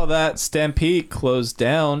top of all that, Stampede closed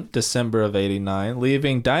down December of 89,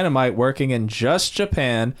 leaving Dynamite working in just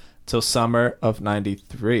Japan till summer of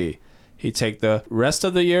 93. He'd take the rest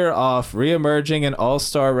of the year off, re-emerging in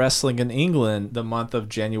All-Star Wrestling in England the month of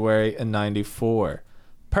January in 94.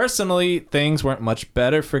 Personally, things weren't much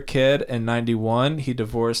better for Kid. In 91, he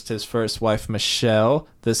divorced his first wife, Michelle,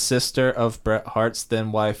 the sister of Bret Hart's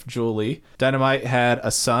then wife, Julie. Dynamite had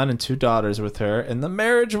a son and 2 daughters with her, and the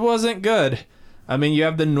marriage wasn't good. I mean, you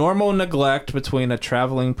have the normal neglect between a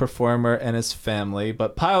traveling performer and his family,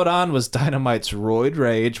 but piled on was Dynamite's roid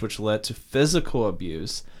rage, which led to physical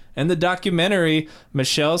abuse. In the documentary,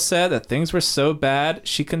 Michelle said that things were so bad,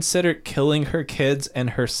 she considered killing her kids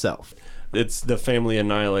and herself. It's the family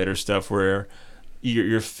annihilator stuff where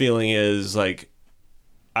your feeling is like,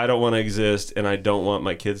 I don't want to exist, and I don't want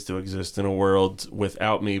my kids to exist in a world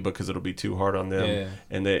without me because it'll be too hard on them. Yeah.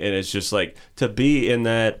 And it's just like, to be in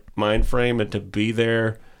that mind frame and to be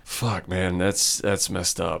there, fuck, man, that's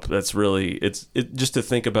messed up. That's really it. Just to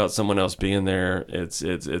think about someone else being there,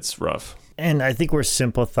 it's rough. And I think we're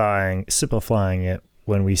simplifying it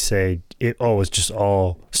when we say it's just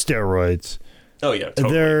all steroids. Oh yeah,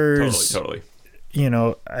 totally. You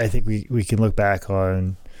know, I think we can look back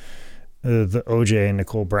on the OJ and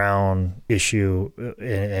Nicole Brown issue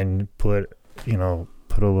and put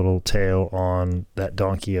a little tail on that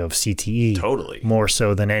donkey of CTE. Totally. More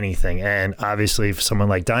so than anything. And obviously for someone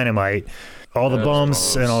like Dynamite, all the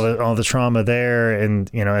bumps and all the trauma there,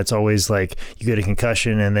 and it's always like you get a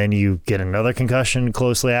concussion and then you get another concussion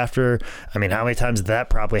closely after. I mean, how many times did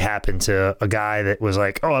that probably happen to a guy that was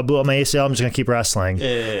like, oh, I blew up my ACL, I'm just gonna keep wrestling.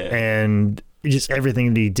 Yeah. And just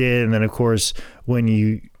everything that he did. And then of course when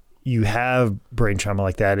you have brain trauma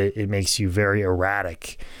like that, it makes you very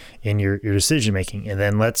erratic in your decision making. And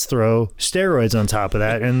then let's throw steroids on top of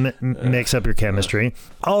that and mix up your chemistry.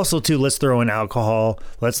 Also too, let's throw in alcohol,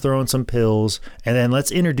 let's throw in some pills, and then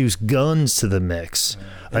let's introduce guns to the mix.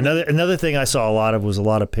 Another thing I saw a lot of was a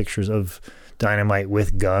lot of pictures of Dynamite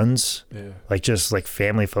with guns, like just like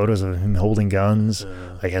family photos of him holding guns.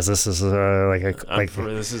 Like, as this is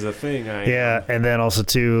this is a thing. And then also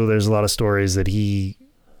too, there's a lot of stories that he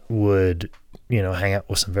would hang out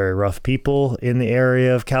with some very rough people in the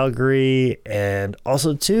area of Calgary, and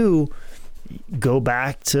also too go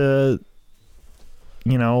back to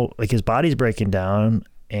like his body's breaking down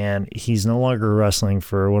and he's no longer wrestling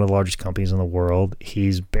for one of the largest companies in the world.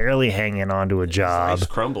 He's barely hanging on to a job. He's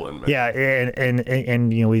crumbling, man. Yeah,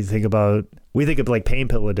 and we think of like pain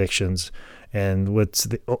pill addictions and what's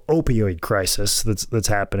the opioid crisis that's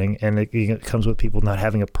happening, and it comes with people not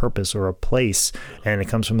having a purpose or a place, and it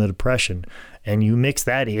comes from the depression. And you mix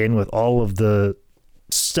that in with all of the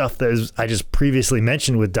stuff that I just previously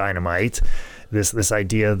mentioned with Dynamite, this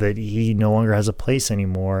idea that he no longer has a place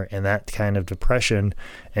anymore, and that kind of depression,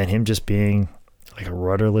 and him just being like a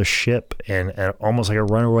rudderless ship and almost like a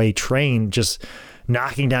runaway train, just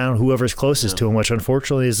knocking down whoever's closest to him, which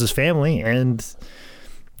unfortunately is his family. And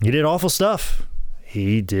he did awful stuff.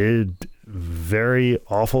 He did very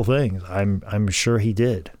awful things. I'm sure he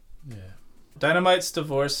did. Yeah. Dynamite's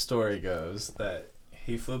divorce story goes that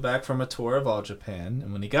he flew back from a tour of All Japan,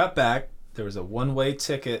 and when he got back, there was a one-way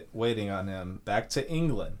ticket waiting on him back to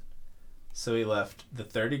England. So he left the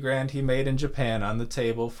 30 grand he made in Japan on the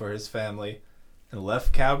table for his family and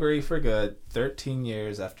left Calgary for good 13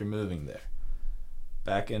 years after moving there.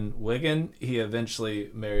 Back in Wigan, he eventually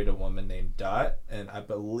married a woman named Dot, and I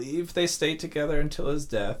believe they stayed together until his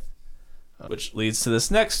death, which leads to this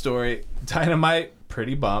next story. Dynamite,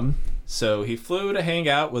 pretty bummed, so he flew to hang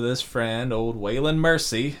out with his friend, old Waylon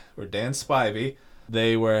Mercy, or Dan Spivey.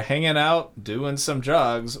 They were hanging out, doing some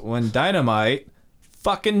drugs, when Dynamite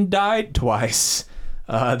fucking died twice.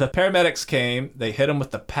 The paramedics came, they hit him with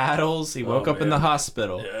the paddles, he woke up in the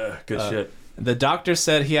hospital. Yeah, good shit. The doctor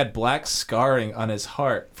said he had black scarring on his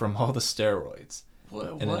heart from all the steroids.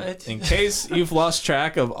 What? In case you've lost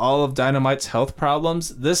track of all of Dynamite's health problems,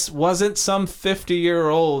 this wasn't some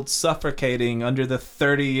 50-year-old suffocating under the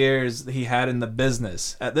 30 years he had in the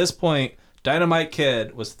business. At this point, Dynamite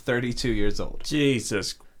Kid was 32 years old.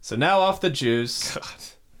 Jesus. So now off the juice, God.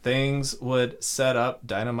 things would set up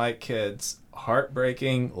Dynamite Kid's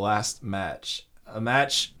heartbreaking last match. A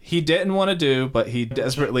match he didn't want to do, but he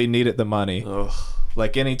desperately needed the money. Ugh.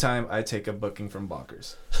 Like anytime I take a booking from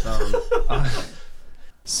Bonkers.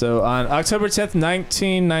 So on October 10th,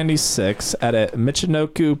 1996, at a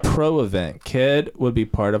Michinoku Pro event, Kid would be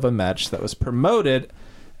part of a match that was promoted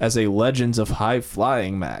as a Legends of High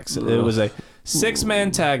Flying match. It was a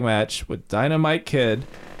 6-man tag match with Dynamite Kid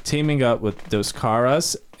teaming up with Dos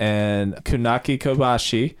Caras and Kunaki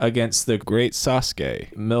Kobashi against the Great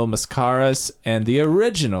Sasuke, Mil Mascaras, and the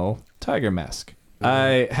original Tiger Mask.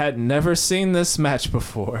 I had never seen this match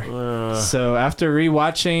before. So after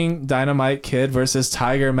rewatching Dynamite Kid versus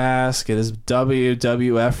Tiger Mask and his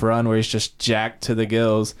WWF run where he's just jacked to the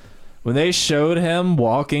gills, when they showed him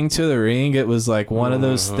walking to the ring, it was like one of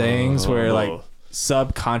those things where like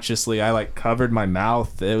subconsciously I like covered my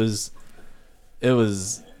mouth. It was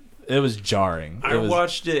jarring. I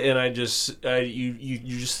watched it and I just you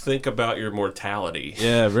just think about your mortality.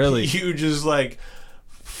 Yeah, really. You just like,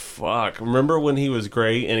 fuck. Remember when he was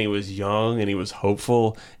great and he was young and he was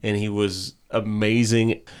hopeful and he was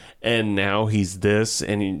amazing, and now he's this,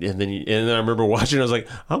 and then I remember watching, I was like,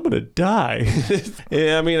 I'm gonna die.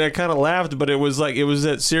 Yeah, I mean, I kind of laughed, but it was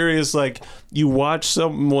that serious. Like, you watch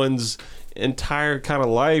someone's entire kind of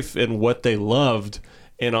life and what they loved,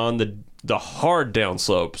 and on the hard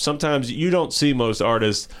downslope. Sometimes you don't see most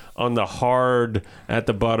artists on the hard at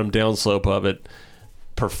the bottom downslope of it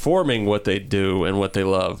performing what they do and what they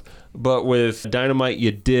love. But with Dynamite,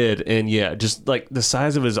 you did, and yeah, just like the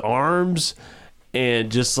size of his arms.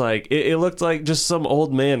 And just like, it looked like just some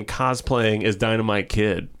old man cosplaying as Dynamite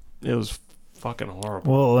Kid. It was fucking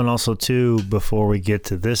horrible. Well, and also, too, before we get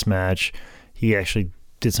to this match, he actually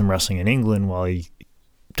did some wrestling in England while he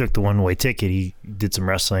took the one-way ticket. He did some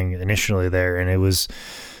wrestling initially there, and it was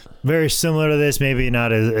very similar to this. Maybe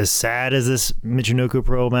not as sad as this Michinoku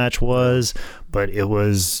Pro match was, but it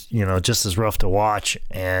was, just as rough to watch.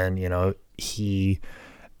 And, he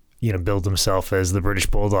build himself as the British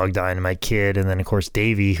Bulldog Dynamite Kid, and then of course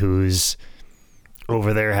Davey, who's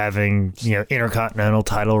over there having intercontinental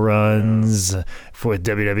title runs for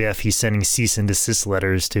WWF. He's sending cease and desist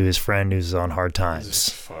letters to his friend who's on hard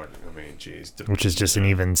times. Which is just an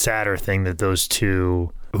even sadder thing, that those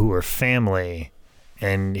two who are family,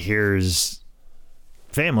 and here's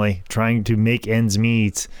family trying to make ends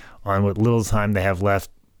meet on what little time they have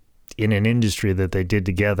left in an industry that they did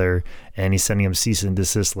together, and he's sending him cease and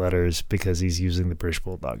desist letters because he's using the British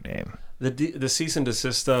Bulldog name. The cease and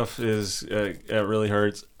desist stuff is it really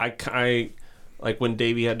hurts. I like when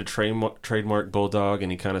Davey had to trademark Bulldog,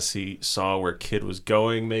 and he kind of saw where Kid was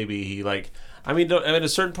going. Maybe he at a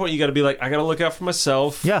certain point you got to be like, I got to look out for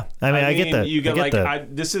myself. Yeah, I get that. You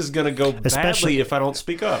got this is gonna go badly if I don't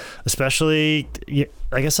speak up. Especially,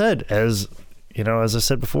 like I said, as I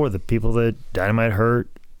said before, the people that Dynamite hurt,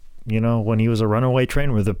 when he was a runaway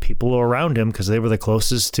train, were the people around him, because they were the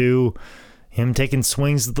closest to him taking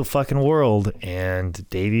swings at the fucking world. And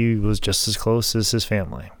Davey was just as close as his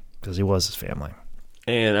family, because he was his family.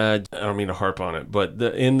 And I don't mean to harp on it, but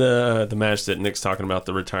in the match that Nick's talking about,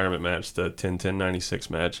 the retirement match, the 10-10-96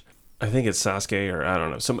 match, I think it's Sasuke, or I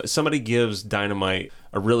don't know, somebody gives Dynamite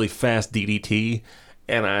a really fast DDT,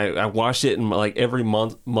 and I watched it, and like every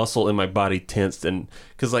muscle in my body tensed, and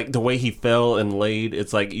because like the way he fell and laid,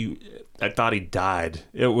 it's like I thought he died.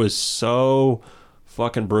 It was so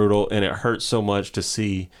fucking brutal, and it hurt so much to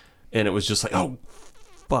see, and it was just like, oh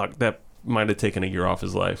fuck, that might have taken a year off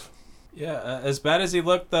his life. Yeah, as bad as he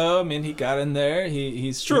looked, though, I mean, he got in there.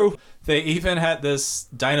 He's true. They even had this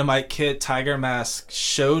Dynamite Kid Tiger Mask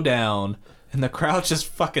showdown, and the crowd just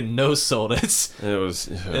fucking no-sold it. It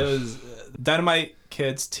was Dynamite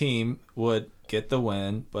Kid's team would get the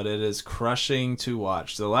win, but it is crushing to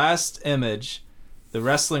watch. The last image the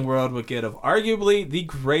wrestling world would get of arguably the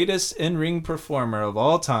greatest in-ring performer of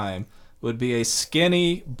all time would be a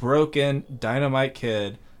skinny, broken Dynamite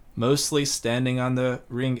Kid, mostly standing on the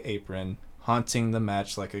ring apron, haunting the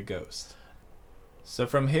match like a ghost. So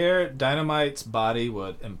from here, Dynamite's body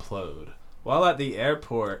would implode. While at the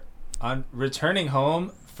airport, on returning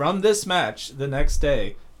home from this match the next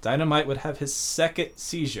day, Dynamite would have his second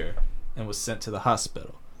seizure and was sent to the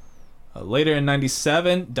hospital. Later in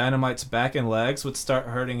 97, Dynamite's back and legs would start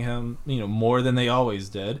hurting him, more than they always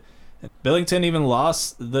did. Billington even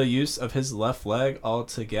lost the use of his left leg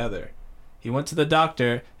altogether. He went to the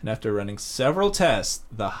doctor, and after running several tests,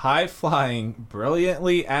 the high-flying,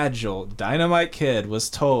 brilliantly agile Dynamite Kid was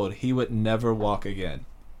told he would never walk again.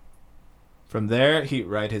 From there, he'd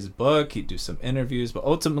write his book, he'd do some interviews, but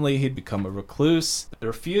ultimately he'd become a recluse,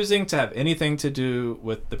 refusing to have anything to do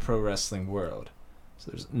with the pro wrestling world. So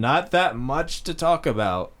there's not that much to talk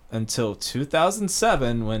about until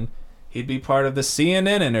 2007, when he'd be part of the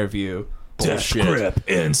CNN interview, Death Grip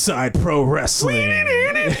Inside Pro Wrestling.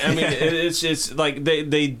 I mean, it's like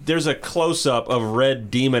there's a close up of red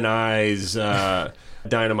demon eyes,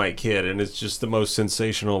 Dynamite Kid, and it's just the most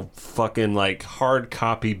sensational fucking like hard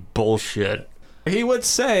copy bullshit. He would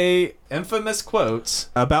say infamous quotes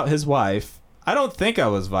about his wife. I don't think I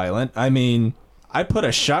was violent. I mean, I put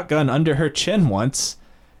a shotgun under her chin once,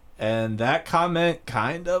 and that comment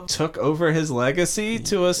kind of took over his legacy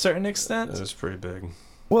to a certain extent. That's pretty big.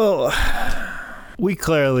 Well, we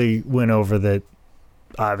clearly went over that.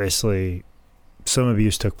 Obviously, some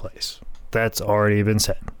abuse took place. That's already been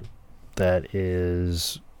said. That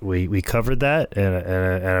is, we covered that, and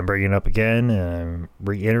I'm bringing it up again, and I'm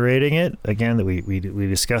reiterating it again, that we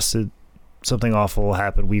discussed it. Something awful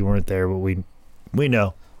happened. We weren't there, but we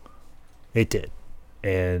know it did.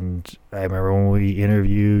 And I remember when we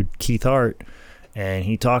interviewed Keith Hart, and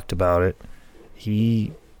he talked about it.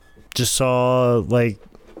 He just saw like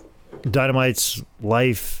Dynamite's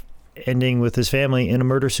life ending with his family in a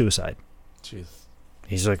murder-suicide. Jeez.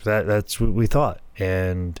 He's like, that's what we thought,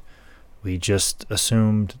 and we just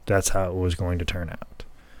assumed that's how it was going to turn out.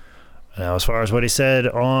 Now, as far as what he said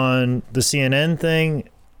on the CNN thing,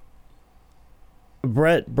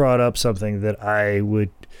 Brett brought up something that I would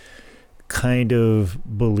kind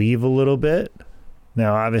of believe a little bit.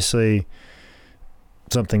 Now, obviously,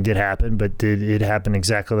 something did happen, but did it happen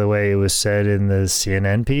exactly the way it was said in the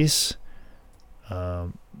CNN piece?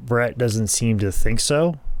 Brett doesn't seem to think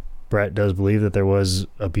so. Brett does believe that there was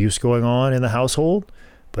abuse going on in the household,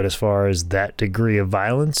 but as far as that degree of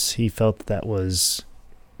violence, he felt that was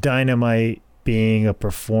Dynamite being a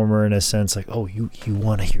performer in a sense, like, oh, you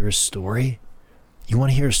want to hear a story? You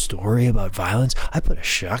want to hear a story about violence? I put a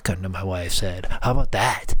shotgun to my wife's head. How about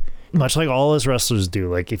that? Much like all us wrestlers do.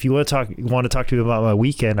 Like, if you want to talk to me about my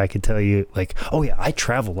weekend, I could tell you, like, oh yeah, I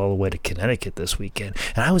traveled all the way to Connecticut this weekend,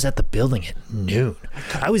 and I was at the building at noon.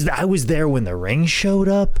 I was there when the ring showed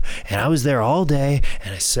up, and I was there all day,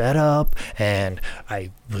 and I set up, and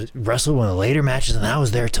I wrestled one of the later matches, and I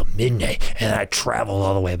was there till midnight, and I traveled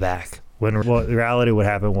all the way back. When in reality, what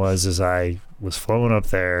happened was I was flown up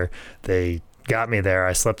there. They got me there.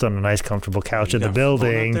 I slept on a nice comfortable couch in the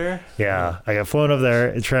building. Yeah, I got flown up there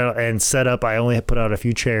and set up. I only put out a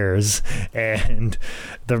few chairs, and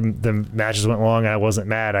the matches went long. I wasn't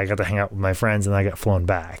mad. I got to hang out with my friends, and I got flown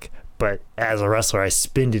back. But as a wrestler, I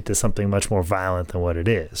spinned it to something much more violent than what it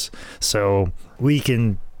is. So we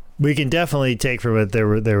can definitely take from it there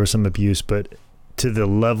was some abuse, but to the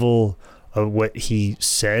level of what he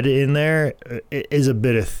said in there, it is a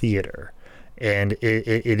bit of theater. And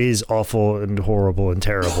it is awful and horrible and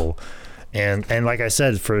terrible. And like I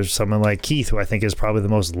said, for someone like Keith, who I think is probably the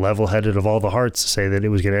most level-headed of all the Harts, to say that it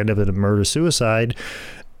was going to end up in a murder-suicide,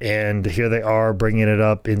 and here they are bringing it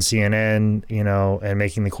up in CNN, and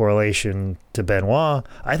making the correlation to Benoit,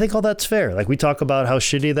 I think all that's fair. Like, we talk about how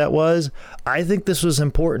shitty that was. I think this was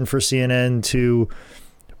important for CNN to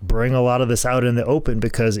bring a lot of this out in the open,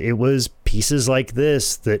 because it was pieces like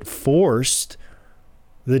this that forced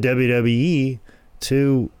the WWE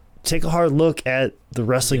to take a hard look at the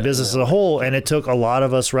wrestling business as a whole, and it took a lot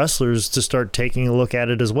of us wrestlers to start taking a look at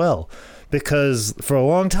it as well. Because for a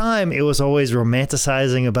long time, it was always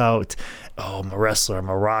romanticizing about, oh, I'm a wrestler, I'm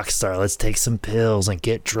a rock star, let's take some pills and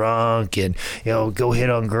get drunk and, go hit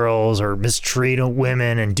on girls or mistreat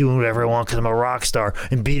women and do whatever I want because I'm a rock star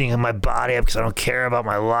and beating my body up because I don't care about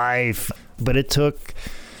my life. But it took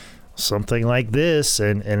something like this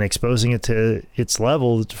and exposing it to its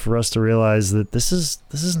level for us to realize that this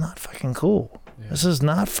is not fucking cool. Yeah. This is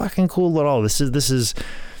not fucking cool at all. This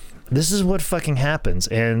is what fucking happens.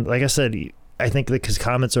 And like I said, I think that his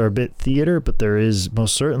comments are a bit theater, but there is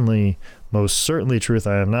most certainly truth.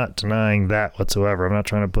 I am not denying that whatsoever. I'm not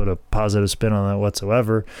trying to put a positive spin on that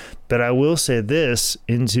whatsoever. But I will say this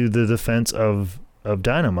into the defense of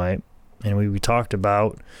Dynamite, and we talked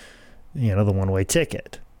about, the one-way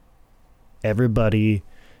ticket. Everybody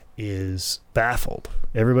is baffled.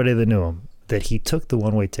 Everybody that knew him, that he took the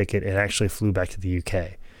one-way ticket and actually flew back to the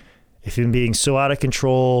UK. If him being so out of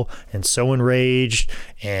control and so enraged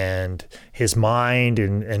and his mind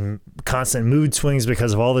and constant mood swings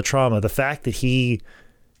because of all the trauma, the fact that he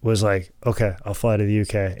was like, okay, I'll fly to the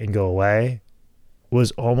UK and go away, was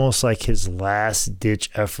almost like his last ditch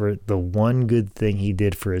effort. The one good thing he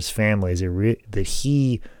did for his family is that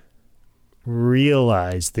he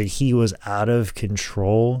realized that he was out of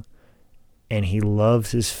control and he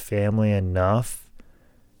loved his family enough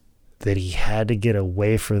that he had to get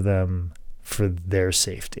away from them for their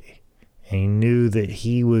safety. And he knew that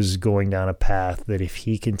he was going down a path that if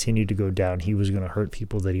he continued to go down, he was going to hurt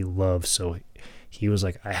people that he loved. So he was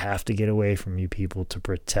like, I have to get away from you people to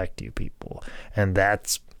protect you people. And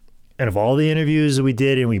of all the interviews that we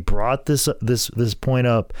did, and we brought this point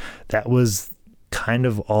up, that was kind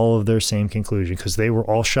of all of their same conclusion, because they were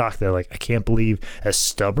all shocked. They're like, I can't believe, as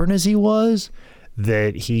stubborn as he was,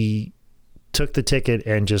 that he took the ticket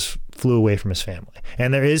and just flew away from his family.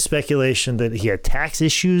 And there is speculation that he had tax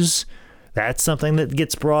issues. That's something that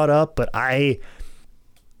gets brought up, but I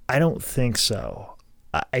don't think so.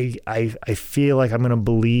 I feel like I'm going to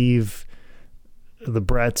believe the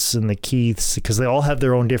Bretts and the Keiths, because they all have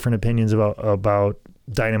their own different opinions about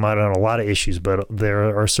Dynamite on a lot of issues, but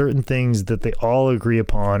there are certain things that they all agree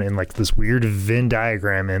upon in like this weird Venn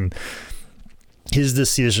diagram, and his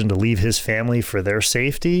decision to leave his family for their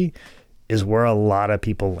safety is where a lot of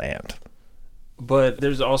people land. But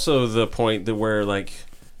there's also the point that where, like,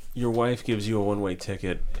 your wife gives you a one-way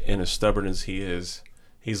ticket, and as stubborn as he is,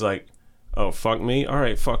 he's like, oh, fuck me? All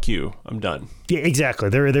right, fuck you. I'm done. Yeah, exactly.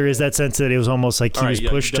 There is that sense that it was almost like he was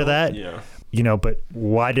pushed to that. Yeah. But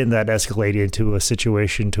why didn't that escalate into a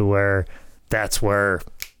situation to where that's where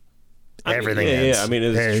everything ends? Yeah, I mean,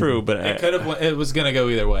 it's true, but it was going to go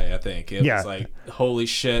either way, I think. It was like, holy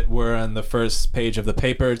shit, we're on the first page of the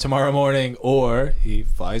paper tomorrow morning, or he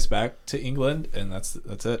flies back to England, and that's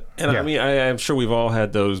it. And I mean, I'm sure we've all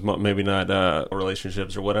had those, maybe not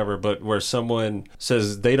relationships or whatever, but where someone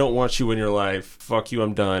says they don't want you in your life, fuck you,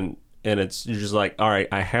 I'm done. And you're just like, all right,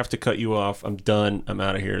 I have to cut you off. I'm done. I'm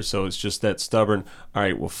out of here. So it's just that stubborn. All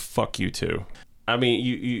right, well, fuck you too. I mean,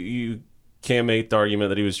 you can make the argument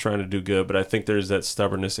that he was trying to do good, but I think there's that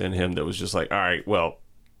stubbornness in him that was just like, all right, well,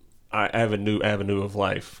 I have a new avenue of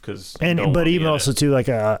life. But even also too, like,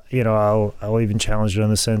 I'll even challenge it in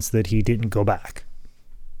the sense that he didn't go back.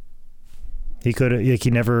 He could have, like,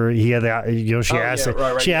 he had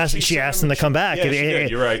the, she asked him to come back.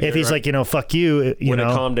 You're right. If he's like, fuck you, when it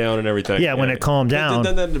calmed down and everything. Yeah, when it calmed down.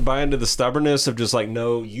 Then to buy into the stubbornness of just like,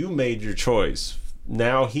 no, you made your choice.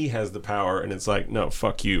 Now he has the power, and it's like, no,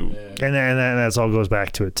 fuck you. Yeah. And then that all goes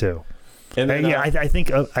back to it too. And then, I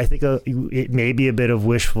think it may be a bit of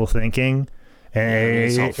wishful thinking. And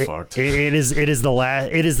it's all fucked. It is the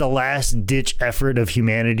last ditch effort of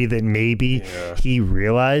humanity that maybe he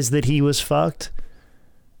realized that he was fucked,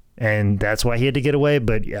 and that's why he had to get away.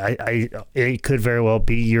 But it could very well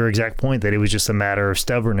be your exact point, that it was just a matter of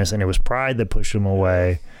stubbornness, and it was pride that pushed him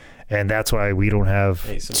away, and that's why we don't have.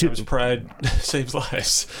 Hey, sometimes pride saves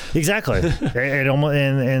lives. Exactly,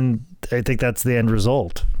 and I think that's the end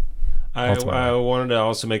result. I wanted to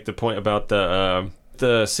also make the point about the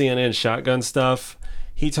CNN shotgun stuff.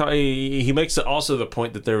 He makes also the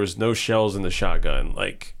point that there was no shells in the shotgun.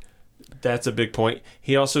 Like, that's a big point.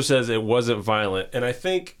 He also says it wasn't violent, and I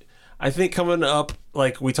think coming up,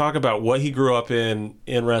 like, we talk about what he grew up in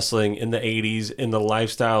wrestling in the 80s, in the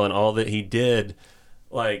lifestyle and all that he did,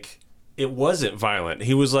 like, it wasn't violent.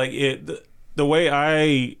 He was like, the way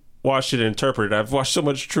I watched it and interpreted it, I've watched so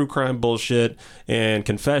much true crime bullshit and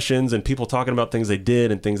confessions and people talking about things they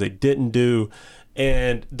did and things they didn't do,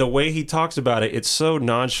 And the way he talks about it, it's so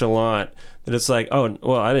nonchalant that it's like, oh,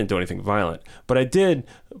 well, I didn't do anything violent, but I did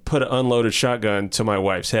put an unloaded shotgun to my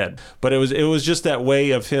wife's head. But it was just that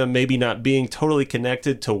way of him maybe not being totally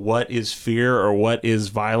connected to what is fear or what is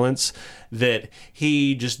violence, that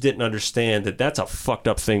he just didn't understand that that's a fucked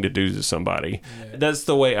up thing to do to somebody. Yeah. That's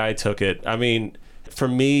the way I took it. I mean, for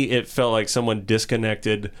me, it felt like someone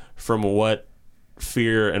disconnected from what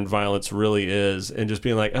fear and violence really is, and just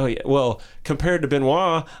being like, oh yeah, well, compared to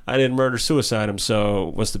Benoit, I didn't murder suicide him,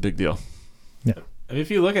 so what's the big deal? Yeah. I mean,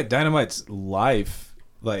 if you look at Dynamite's life,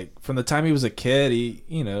 like from the time he was a kid,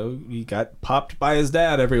 he got popped by his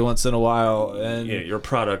dad every once in a while, and yeah, you're a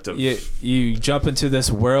product of you jump into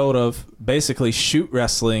this world of basically shoot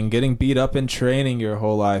wrestling, getting beat up in training your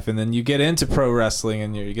whole life, and then you get into pro wrestling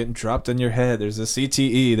and you're getting dropped on your head. There's the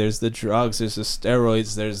CTE, there's the drugs, there's the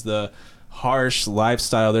steroids, there's the harsh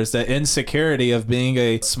lifestyle, there's the insecurity of being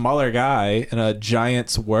a smaller guy in a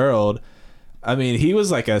giant's world. I mean, he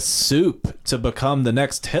was like a soup to become the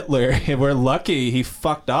next Hitler. We're lucky he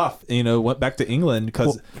fucked off, went back to England,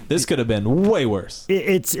 because this could have been way worse.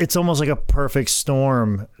 It's almost like a perfect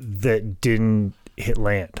storm that didn't hit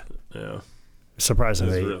land. Yeah.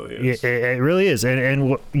 Surprisingly, it really is,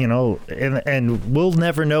 and we'll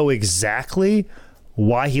never know exactly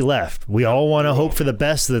why he left. We all want to hope for the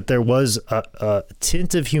best, that there was a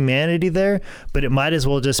tint of humanity there, but it might as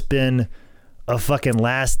well just been a fucking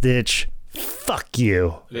last ditch fuck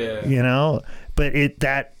you. Yeah. But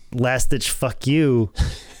that last ditch fuck you,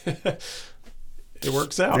 it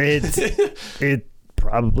works out. It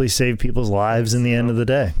probably saved people's lives in the end of the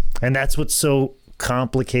day. And that's what's so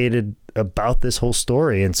complicated about this whole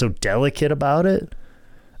story and so delicate about it,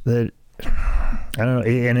 that I don't know,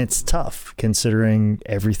 and it's tough considering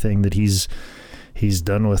everything that he's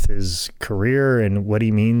done with his career and what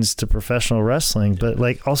he means to professional wrestling. But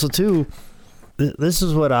like also too, this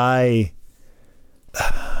is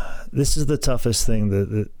the toughest thing,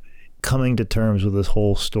 that coming to terms with this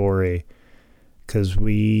whole story, because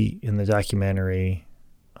we, in the documentary,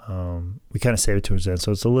 we kind of saved it towards the end,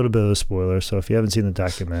 so it's a little bit of a spoiler. So if you haven't seen the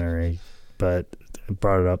documentary, but I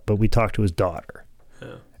brought it up, but we talked to his daughter.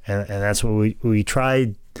 Yeah. And that's what we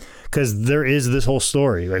tried, because there is this whole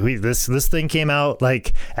story. Like this thing came out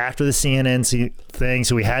like after the CNN thing,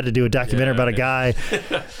 so we had to do a documentary about a guy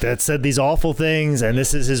that said these awful things, and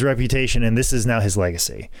this is his reputation, and this is now his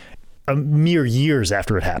legacy. Mere years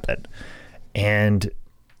after it happened, and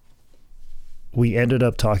we ended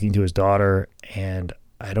up talking to his daughter, and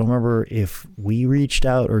I don't remember if we reached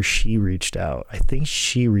out or she reached out. I think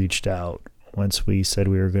she reached out once we said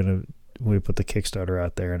we put the Kickstarter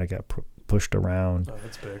out there, and it got pushed around. Oh,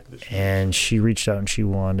 that's big. And she reached out and she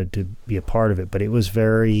wanted to be a part of it, but it was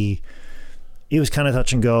kind of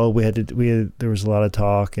touch and go. There was a lot of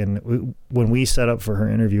talk, and when we set up for her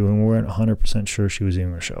interview, and we weren't 100% sure she was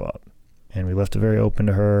even going to show up, and we left it very open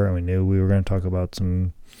to her, and we knew we were going to talk about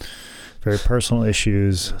some very personal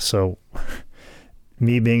issues. So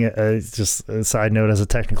me being just a side note, as a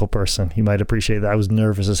technical person, you might appreciate that I was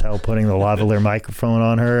nervous as hell putting the lavalier microphone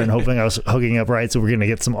on her and hoping I was hooking up right so we're going to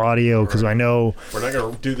get some audio, because I know we're not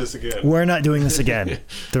going to do this again. We're not doing this again.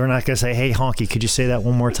 They're not going to say, hey, Honky, could you say that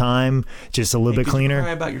one more time? Just a little bit cleaner. You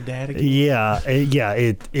cry about your dad again?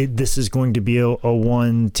 Yeah. This is going to be a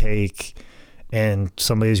one take, and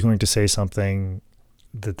somebody's going to say something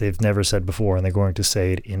that they've never said before, and they're going to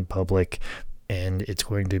say it in public, and it's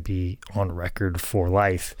going to be on record for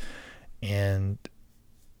life. And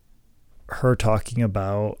her talking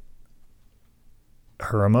about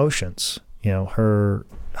her emotions, how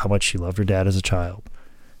much she loved her dad as a child,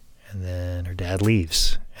 and then her dad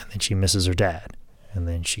leaves, and then she misses her dad, and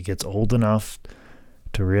then she gets old enough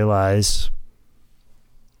to realize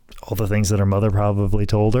all the things that her mother probably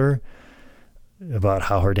told her about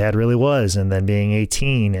how her dad really was, and then being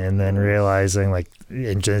 18 and then realizing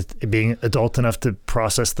and just being adult enough to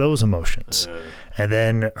process those emotions, and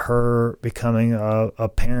then her becoming a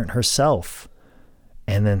parent herself,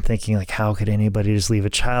 and then thinking how could anybody just leave a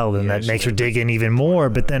child, and that makes her dig in even more.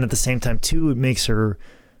 But then at the same time too, it makes her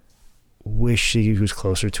wish she was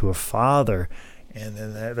closer to her father, and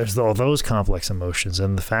then there's all those complex emotions,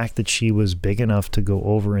 and the fact that she was big enough to go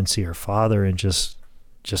over and see her father and just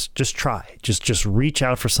try, just reach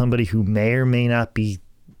out for somebody who may or may not be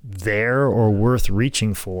there or worth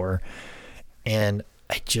reaching for. And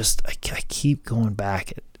I keep going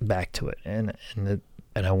back to it, and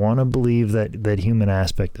I want to believe that human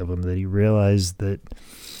aspect of him, that he realized that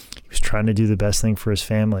he was trying to do the best thing for his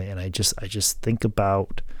family. And I just think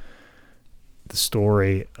about the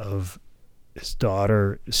story of his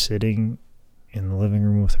daughter sitting in the living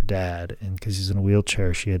room with her dad, and because he's in a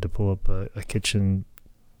wheelchair, she had to pull up a kitchen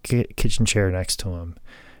chair next to him,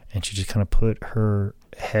 and she just kind of put her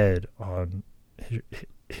head on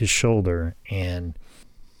his shoulder, and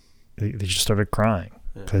they just started crying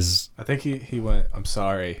because I think he went, "I'm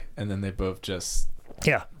sorry," and then they both just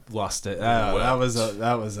lost it. Oh, that was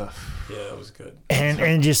a yeah, it was good.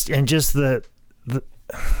 And just the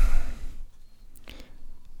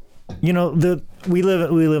we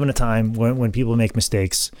live in a time when people make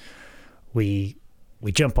mistakes, we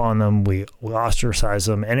jump on them, we ostracize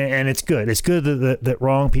them, and it's good. It's good that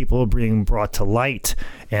wrong people are being brought to light,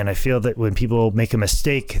 and I feel that when people make a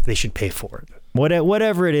mistake, they should pay for it.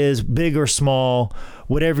 Whatever it is, big or small,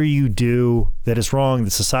 whatever you do that is wrong, the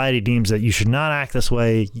society deems that you should not act this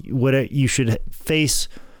way. You should face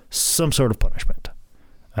some sort of punishment.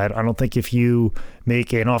 I don't think if you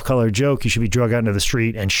make an off-color joke, you should be dragged out into the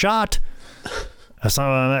street and shot. That's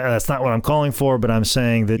not what I'm calling for, but I'm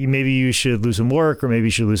saying that maybe you should lose some work, or maybe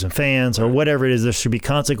you should lose some fans, or whatever it is. There should be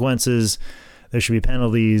consequences. There should be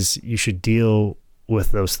penalties. You should deal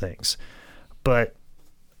with those things. But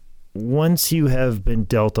once you have been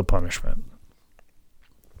dealt a punishment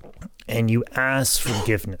and you ask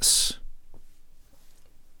forgiveness,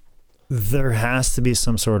 there has to be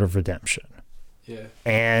some sort of redemption. Yeah.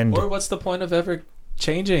 And or what's the point of ever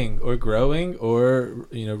changing or growing or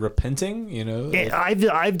repenting?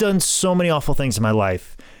 I've done so many awful things in my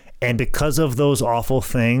life, and because of those awful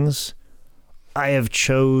things, I have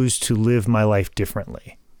chose to live my life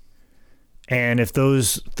differently. And if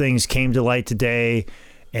those things came to light today,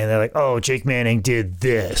 and they're like, "Oh, Jake Manning did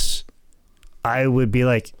this," I would be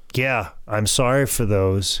like, "Yeah, I'm sorry for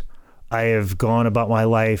those. I have gone about my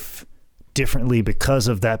life differently because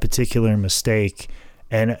of that particular mistake,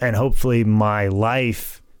 and hopefully my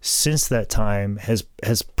life since that time has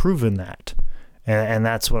proven that." And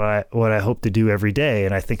that's what I hope to do every day.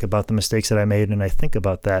 And I think about the mistakes that I made, and I think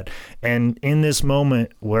about that. And in this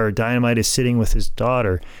moment where Dynamite is sitting with his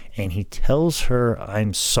daughter, and he tells her,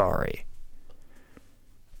 "I'm sorry,"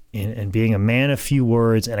 and being a man of few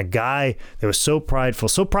words, and a guy that was so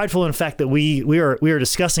prideful in fact that we were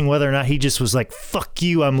discussing whether or not he just was like, "Fuck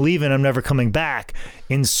you, I'm leaving, I'm never coming back,"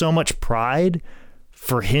 in so much pride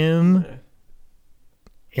for him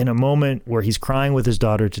in a moment where he's crying with his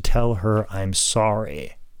daughter to tell her, "I'm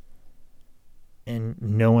sorry," and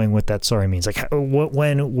knowing what that sorry means. Like,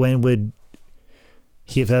 when would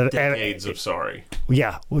he have decades of sorry?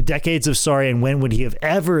 Yeah, decades of sorry. And when would he have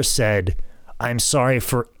ever said, "I'm sorry"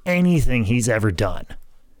 for anything he's ever done,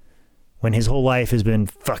 when his whole life has been,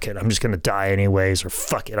 "Fuck it, I'm just gonna die anyways," or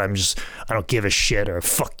 "Fuck it, I don't give a shit," or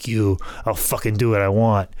 "Fuck you, I'll fucking do what I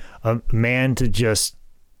want"? A man to just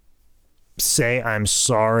say, "I'm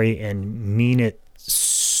sorry," and mean it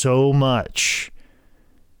so much,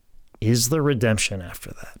 is the redemption after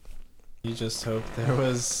that. You just hope there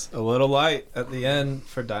was a little light at the end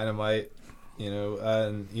for Dynamite,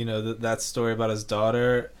 and that story about his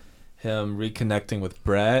daughter, him reconnecting with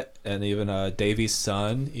Brett, and even Davy's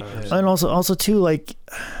son. And also too, like,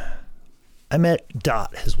 I met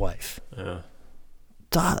Dot, his wife. Yeah.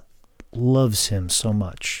 Dot loves him so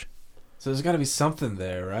much. So there's got to be something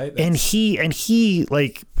there, right? And he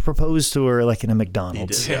like proposed to her like in a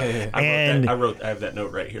McDonald's. He did, yeah. I have that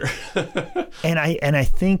note right here. and I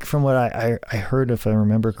think from what I heard, if I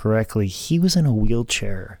remember correctly, he was in a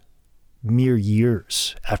wheelchair mere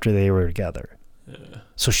years after they were together. Yeah.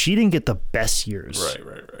 So she didn't get the best years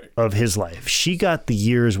of his life. She got the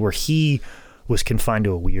years where he was confined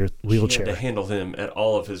to a wheelchair. She had to handle him at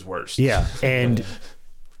all of his worst. Yeah, and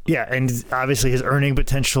yeah, and obviously his earning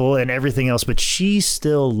potential and everything else, but she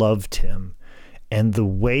still loved him, and the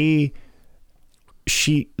way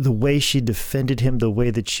she defended him, the way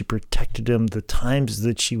that she protected him, the times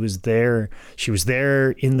that she was there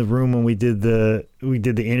in the room when we did the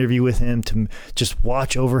interview with him to just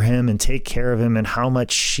watch over him and take care of him, and how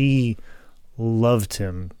much she loved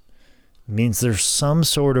him means there's some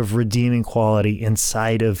sort of redeeming quality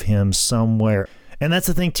inside of him somewhere. And that's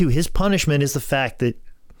the thing too. His punishment is the fact that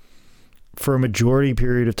for a majority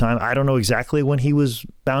period of time, I don't know exactly when he was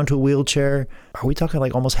bound to a wheelchair. Are we talking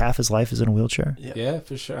like almost half his life is in a wheelchair? Yeah,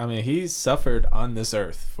 for sure. I mean, he suffered on this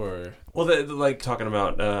earth for... Well, they're like talking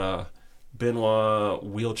about Benoit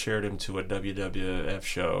wheelchaired him to a WWF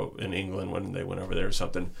show in England when they went over there or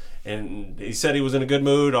something. And he said he was in a good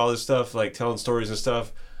mood, all this stuff, like telling stories and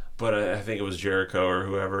stuff. But I think it was Jericho or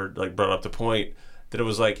whoever like brought up the point that it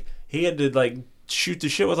was like he had to like shoot the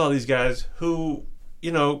shit with all these guys who...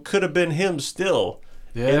 could have been him still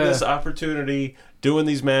in this opportunity, doing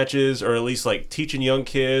these matches, or at least like teaching young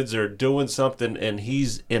kids or doing something, and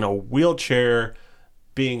he's in a wheelchair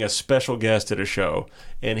being a special guest at a show,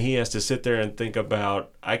 and he has to sit there and think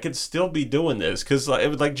about, I could still be doing this, because it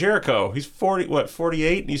was like Jericho, he's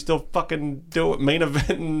 48, and he's still fucking doing main event,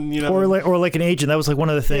 and, or like an agent. That was like one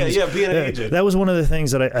of the things. Yeah, being an agent. That was one of the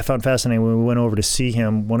things that I found fascinating when we went over to see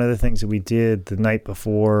him. One of the things that we did the night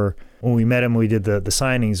before when we met him, we did the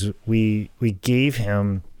signings. We gave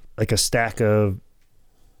him like a stack of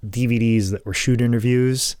DVDs that were shoot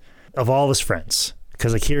interviews of all his friends.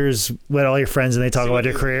 Because like, here's what all your friends, and they talk about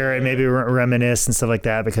your career and maybe reminisce and stuff like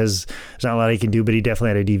that, because there's not a lot he can do, but he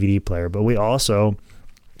definitely had a DVD player. But we also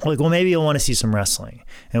like, well, maybe you'll want to see some wrestling.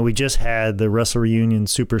 And we just had the Wrestle Reunion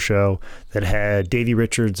Super Show that had Davey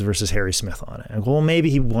Richards versus Harry Smith on it. And well, maybe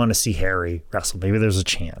he'd want to see Harry wrestle. Maybe there's a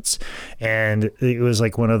chance. And it was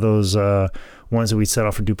like one of those ones that we'd set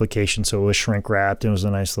off for duplication, so it was shrink wrapped, and it was a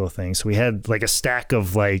nice little thing. So we had like a stack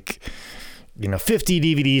of like, 50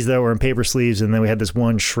 DVDs that were in paper sleeves, and then we had this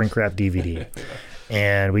one shrink wrap DVD.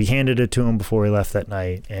 And we handed it to him before we left that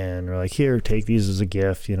night, and we're like, here, take these as a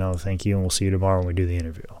gift, thank you, and we'll see you tomorrow when we do the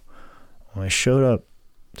interview. When I showed up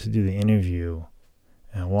to do the interview,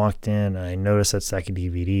 and I walked in, and I noticed that stack of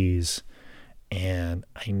DVDs, and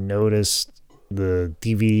I noticed the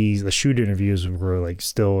DVDs, the shoot interviews were like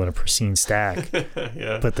still in a pristine stack,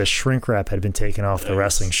 Yeah. but the shrink wrap had been taken off the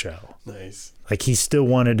wrestling show. Nice. Like, he still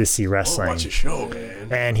wanted to see wrestling. Watch a show, man.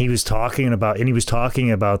 And he was talking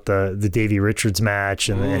about the Davey Richards match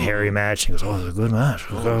and the Harry match. He goes, "Oh, it was a good match.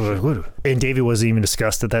 Good." And Davey wasn't even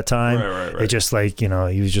discussed at that time. Right. It just like, he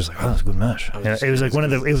was just like, "Oh, it's a good match." And it was like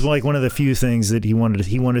one of the few things that he wanted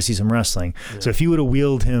to see some wrestling. Yeah. So if you would have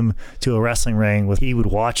wheeled him to a wrestling ring, he would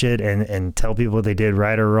watch it and tell people what they did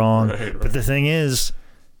right or wrong. Right. But the thing is,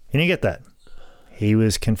 he didn't get that. He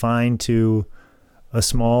was confined to a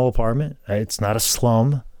small apartment. It's not a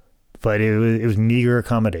slum, but it was meager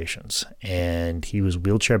accommodations, and he was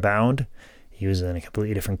wheelchair bound. He was in a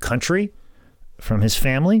completely different country from his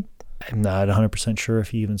family. I'm not 100% sure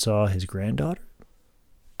if he even saw his granddaughter.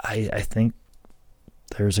 I think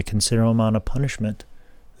there's a considerable amount of punishment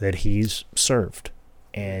that he's served,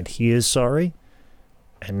 and he is sorry,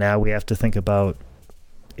 and now we have to think about,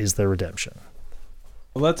 is there redemption?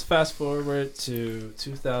 Let's fast forward to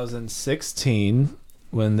 2016,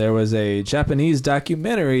 when there was a Japanese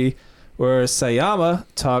documentary where Sayama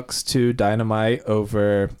talks to Dynamite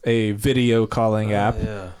over a video calling app.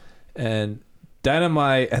 Yeah. And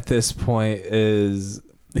Dynamite at this point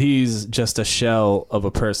he's just a shell of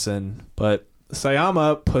a person, but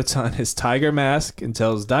Sayama puts on his tiger mask and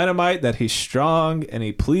tells Dynamite that he's strong, and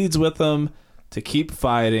he pleads with him to keep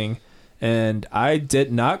fighting. And I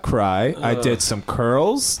did not cry. I did some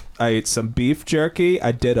curls. I ate some beef jerky.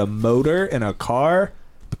 I did a motor in a car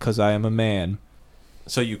because I am a man.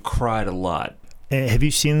 So you cried a lot. Have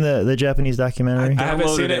you seen the Japanese documentary? I haven't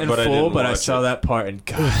seen it in full, but I saw that part, and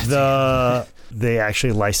God. They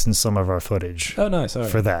actually licensed some of our footage. Oh, nice. All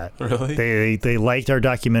right. For that. Really? They liked our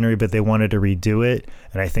documentary, but they wanted to redo it.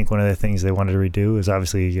 And I think one of the things they wanted to redo is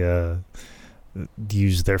obviously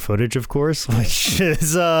use their footage, of course, which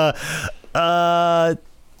is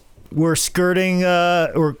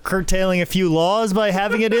we're curtailing a few laws by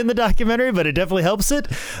having it in the documentary, but it definitely helps it.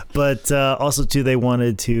 But also too, they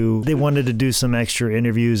wanted to do some extra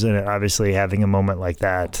interviews, and obviously having a moment like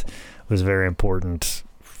that was very important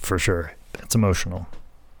for sure. It's emotional.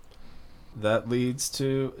 That leads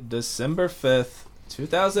to December 5th,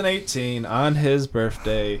 2018. On his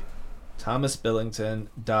birthday, Thomas Billington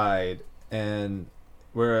died, and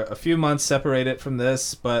we're a few months separated from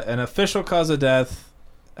this, but an official cause of death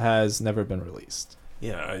has never been released.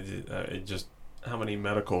 Yeah, it just how many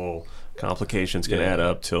medical complications can add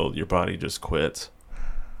up till your body just quits.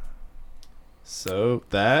 So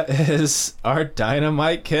that is our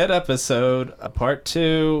Dynamite Kid episode, part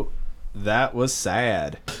 2. That was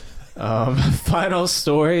sad. Final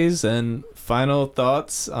stories and final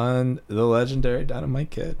thoughts on the legendary Dynamite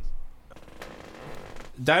Kid.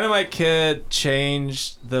 Dynamite Kid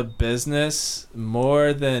changed the business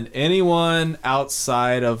more than anyone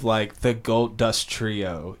outside of like the Gold Dust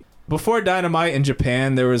Trio. Before Dynamite in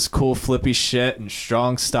Japan, there was cool flippy shit and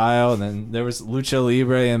strong style, and then there was Lucha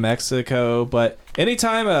Libre in Mexico. But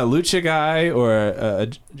anytime a lucha guy or a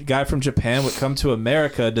guy from Japan would come to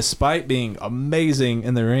America, despite being amazing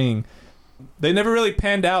in the ring, they never really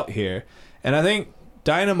panned out here. And I think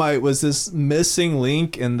Dynamite was this missing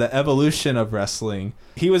link in the evolution of wrestling.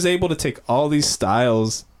 He was able to take all these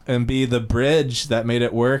styles and be the bridge that made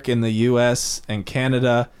it work in the US and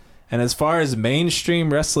Canada. And as far as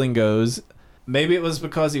mainstream wrestling goes, maybe it was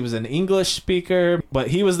because he was an English speaker,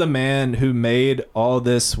 but he was the man who made all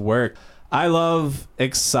this work. I love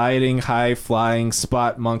exciting, high-flying,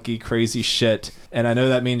 spot monkey, crazy shit. And I know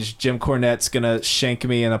that means Jim Cornette's going to shank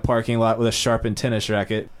me in a parking lot with a sharpened tennis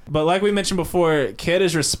racket. But like we mentioned before, Kid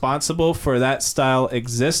is responsible for that style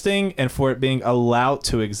existing and for it being allowed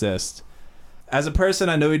to exist. As a person,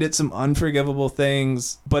 I know he did some unforgivable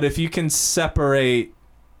things, but if you can separate,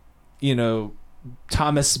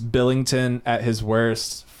 Thomas Billington at his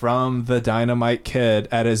worst from the Dynamite Kid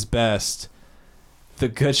at his best, the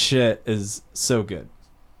good shit is so good.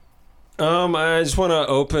 I just want to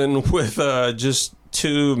open with just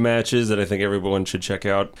 2 matches that I think everyone should check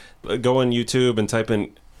out. Go on YouTube and type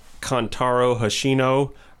in Kantaro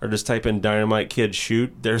Hoshino, or just type in Dynamite Kid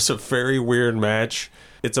shoot. There's a very weird match.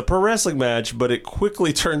 It's a pro wrestling match, but it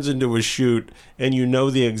quickly turns into a shoot, and you know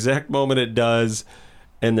the exact moment it does.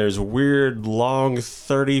 And there's weird, long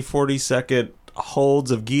 30, 40-second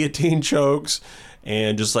holds of guillotine chokes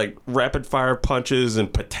and just like rapid fire punches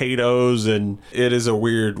and potatoes, and it is a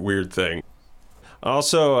weird, weird thing.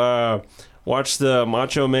 Also, watch the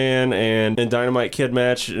Macho Man and Dynamite Kid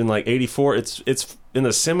match in like '84. It's in the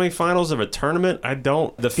semifinals of a tournament.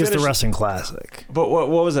 It's the Wrestling Classic. But what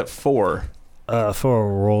was it for? For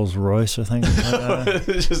a Rolls Royce, I think.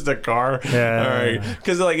 It's just a car. Yeah. All right.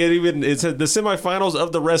 Because like it said the semifinals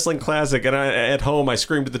of the Wrestling Classic, and at home I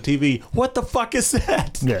screamed at the TV, "What the fuck is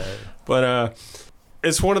that?" Yeah. But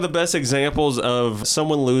it's one of the best examples of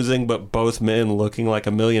someone losing, but both men looking like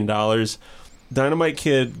 $1 million. Dynamite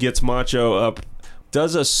Kid gets Macho up,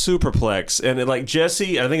 does a superplex, and like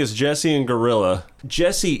Jesse, I think it's Jesse and Gorilla.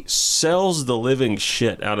 Jesse sells the living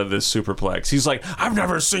shit out of this superplex. He's like, "I've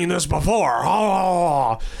never seen this before."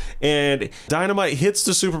 Oh. And Dynamite hits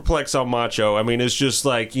the superplex on Macho. I mean, it's just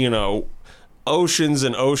like, oceans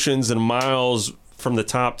and oceans and miles from the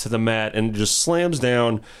top to the mat, and just slams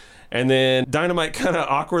down. And then Dynamite kind of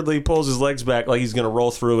awkwardly pulls his legs back like he's going to roll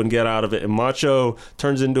through and get out of it. And Macho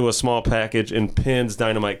turns into a small package and pins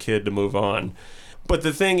Dynamite Kid to move on. But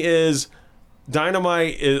the thing is,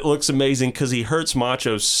 Dynamite, it looks amazing because he hurts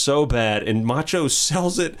Macho so bad, and Macho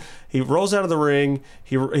sells it. He rolls out of the ring.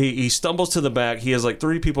 He stumbles to the back. He has like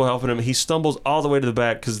 3 people helping him. He stumbles all the way to the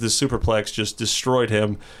back because this superplex just destroyed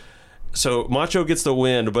him. So Macho gets the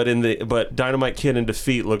win, but Dynamite Kid in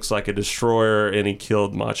defeat looks like a destroyer, and he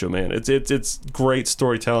killed Macho Man. It's great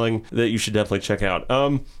storytelling that you should definitely check out.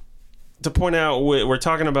 To point out, we're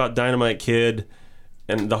talking about Dynamite Kid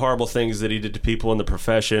and the horrible things that he did to people in the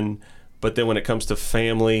profession, but then when it comes to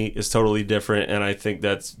family, it's totally different, and I think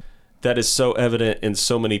that is so evident in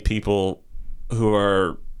so many people who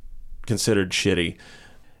are considered shitty.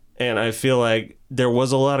 And I feel like there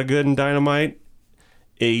was a lot of good in Dynamite.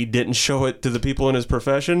 He didn't show it to the people in his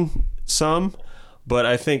profession, but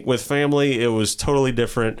I think with family, it was totally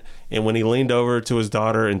different. And when he leaned over to his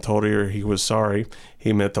daughter and told her he was sorry,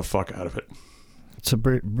 he meant the fuck out of it. To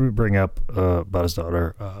bring up about his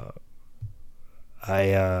daughter,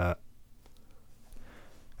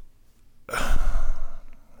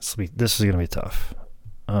 this is going to be tough.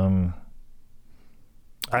 I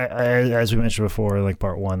as we mentioned before, like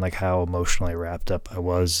part 1, like how emotionally wrapped up I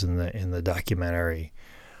was in the documentary.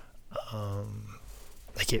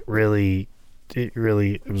 Like it was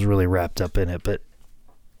really wrapped up in it, but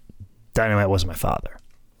Dynamite wasn't my father.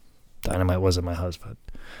 Dynamite wasn't my husband.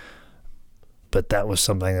 But that was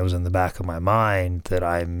something that was in the back of my mind, that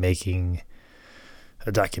I'm making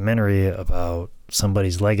a documentary about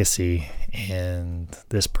somebody's legacy, and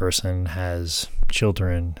this person has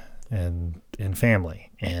children and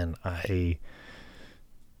family, and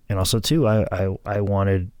also too, I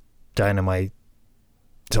wanted Dynamite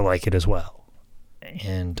to like it as well.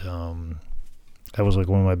 And that was like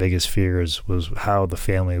one of my biggest fears, was how the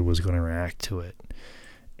family was going to react to it.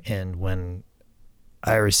 And when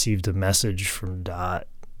I received a message from Dot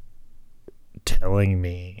telling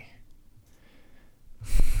me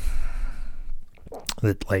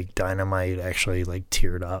that like Dynamite actually like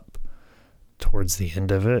teared up towards the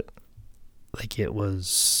end of it, like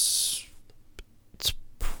it's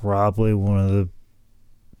probably one of the,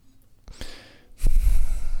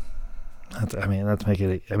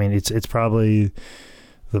 it's probably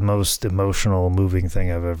the most emotional, moving thing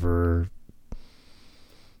I've ever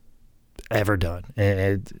done,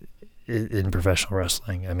 and in professional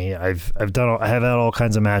wrestling. I mean, I have had all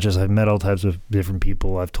kinds of matches. I've met all types of different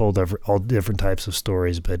people. I've told all different types of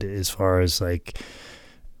stories. But as far as like,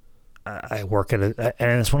 I work at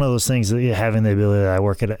and it's one of those things that having the ability. I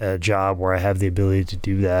work at a job where I have the ability to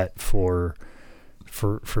do that for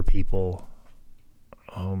people.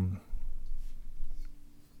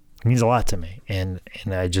 It means a lot to me, and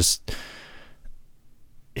I just,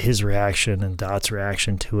 his reaction and Dot's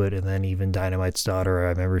reaction to it, and then even Dynamite's daughter, I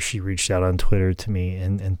remember she reached out on Twitter to me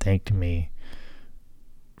and thanked me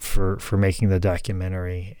for making the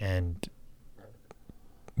documentary, and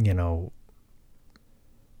you know,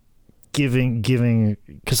 giving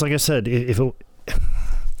because like I said, if it,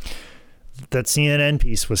 that CNN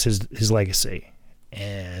piece was his legacy,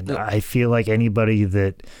 and I feel like anybody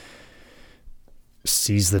that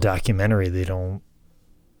sees the documentary, they don't,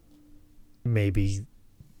 maybe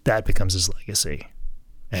that becomes his legacy.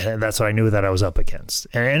 And that's what I knew that I was up against.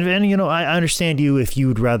 And you know, I understand you if you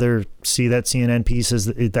would rather see that CNN piece as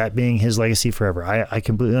that being his legacy forever. I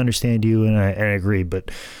completely understand you, and I agree. But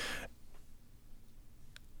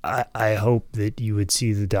I hope that you would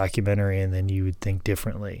see the documentary and then you would think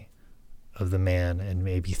differently of the man, and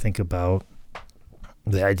maybe think about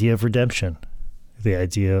the idea of redemption, the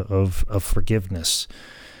idea of forgiveness,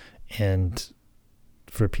 and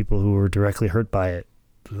for people who were directly hurt by it,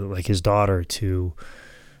 like his daughter, to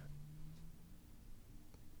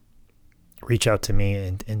reach out to me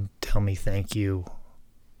and tell me thank you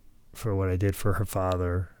for what I did for her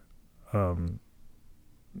father,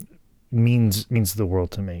 means the world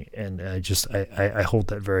to me. And I hold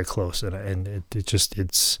that very close, and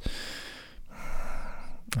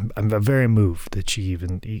I'm very moved that she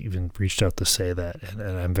even reached out to say that, and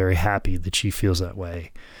I'm very happy that she feels that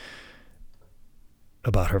way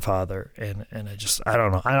about her father. And I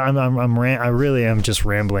don't know. I really am just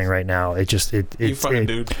rambling right now.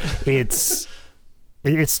 Dude. It's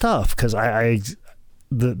tough because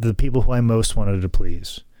the people who I most wanted to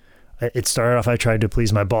please. It started off, I tried to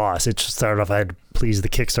please my boss. It started off, I had to please the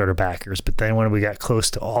Kickstarter backers. But then when we got close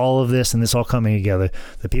to all of this and this all coming together,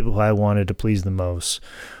 the people who I wanted to please the most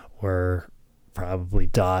were probably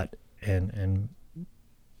Dot and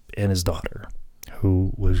his daughter,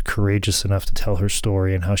 who was courageous enough to tell her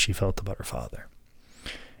story and how she felt about her father.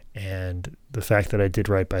 And the fact that I did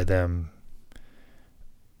right by them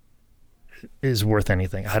is worth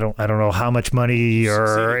anything. I don't know how much money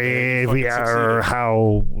or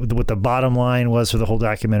how what the bottom line was for the whole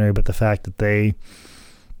documentary, but the fact that they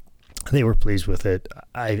were pleased with it,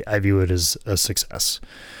 I view it as a success.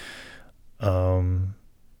 And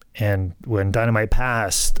when Dynamite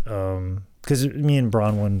passed, because me and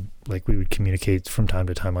Bronwyn, like, we would communicate from time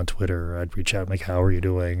to time on Twitter. I'd reach out, like, how are you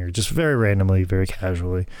doing? Or just very randomly, very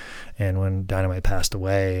casually. And when Dynamite passed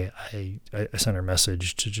away, I sent her a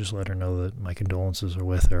message to just let her know that my condolences are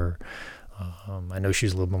with her. I know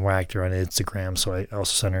she's a little bit more active on Instagram, so I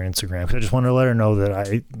also sent her an Instagram, because I just wanted to let her know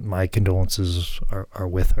that my condolences are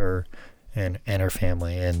with her and her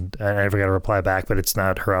family. And I never got a reply back, but it's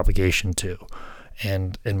not her obligation to.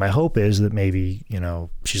 And my hope is that maybe, you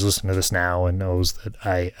know, she's listening to this now and knows that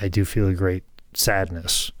I do feel a great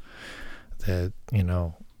sadness that, you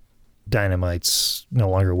know, Dynamite's no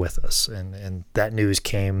longer with us. And that news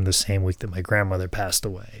came the same week that my grandmother passed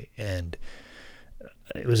away. And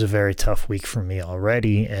it was a very tough week for me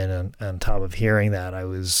already. And on top of hearing that, it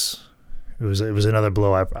was another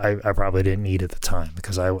blow I probably didn't need at the time,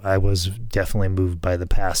 because I was definitely moved by the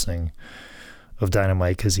passing of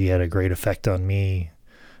Dynamite, because he had a great effect on me.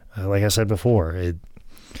 Like I said before, it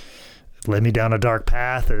led me down a dark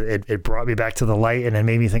path. It brought me back to the light, and it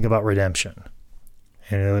made me think about redemption,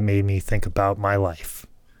 and it made me think about my life.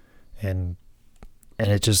 And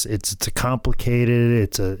it's a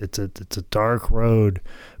complicated, it's a dark road,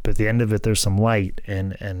 but at the end of it, there's some light,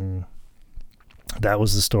 and that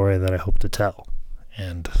was the story that I hope to tell.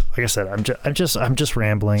 And like I said, I'm just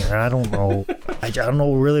rambling, and I don't know, I don't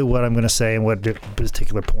know really what I'm going to say and what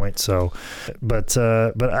particular point. So, but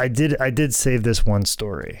I did save this one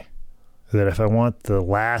story, that if I want the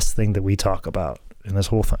last thing that we talk about in this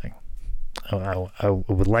whole thing, I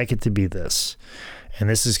would like it to be this. And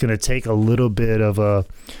this is going to take a little bit of a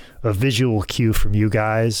visual cue from you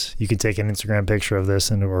guys. You can take an Instagram picture of this,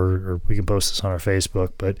 or we can post this on our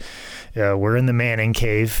Facebook. But we're in the Manning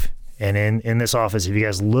cave. And in this office, if you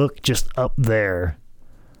guys look just up there,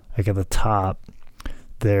 like at the top,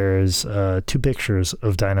 there's 2 pictures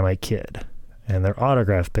of Dynamite Kid, and they're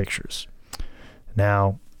autographed pictures.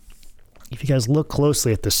 Now, if you guys look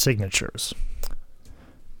closely at the signatures,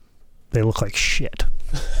 they look like shit.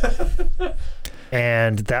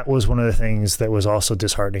 And that was one of the things that was also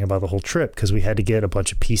disheartening about the whole trip, because we had to get a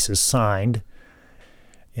bunch of pieces signed.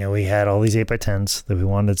 You know, we had all these 8x10s that we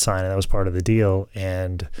wanted to sign, and that was part of the deal.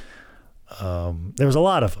 And there was a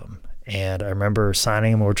lot of them, and I remember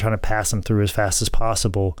signing them. We were trying to pass them through as fast as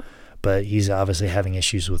possible, but he's obviously having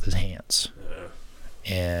issues with his hands.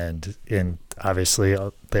 And obviously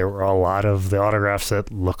there were a lot of the autographs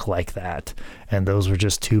that look like that, and those were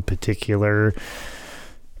just 2 particular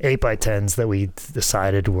 8x10s that we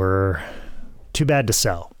decided were too bad to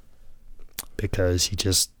sell because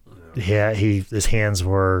his hands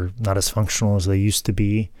were not as functional as they used to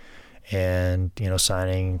be. And,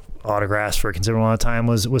 signing autographs for a considerable amount of time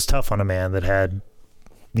was tough on a man that had,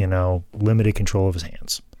 limited control of his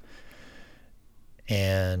hands.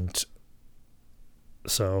 And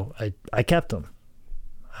so I kept them.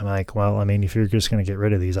 I'm like, well, I mean, if you're just going to get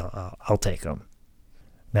rid of these, I'll take them.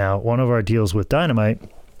 Now, one of our deals with Dynamite,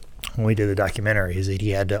 when we did the documentary, is that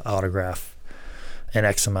he had to autograph an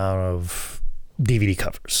X amount of DVD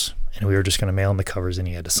covers. And we were just going to mail him the covers and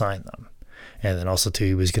he had to sign them. And then also, too,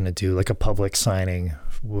 he was going to do like a public signing,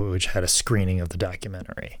 which had a screening of the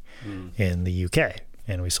documentary in the UK.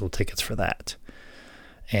 And we sold tickets for that.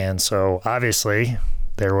 And so, obviously,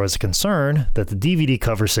 there was a concern that the DVD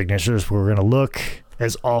cover signatures were going to look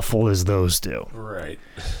as awful as those do. Right.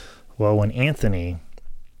 Well, when Anthony,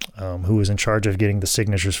 who was in charge of getting the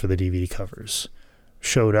signatures for the DVD covers,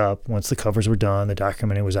 showed up, once the covers were done, the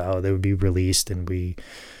documentary was out, they would be released, and we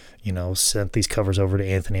sent these covers over to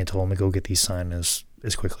Anthony and told him to go get these signed as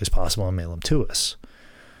quickly as possible and mail them to us.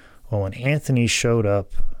 Well, when Anthony showed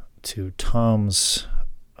up to Tom's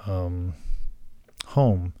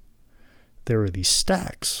home, there were these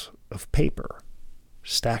stacks of paper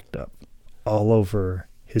stacked up all over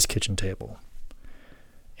his kitchen table.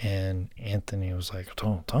 And Anthony was like,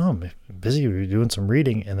 Tom, busy, we were doing some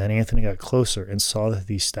reading. And then Anthony got closer and saw that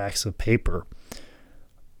these stacks of paper,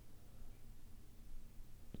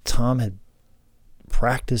 Tom had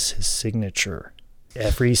practiced his signature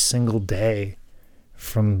every single day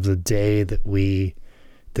from the day that we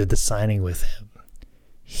did the signing with him.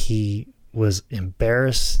 He was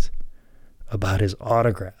embarrassed about his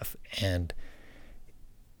autograph, and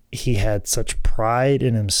he had such pride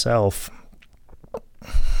in himself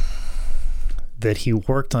that he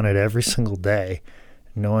worked on it every single day,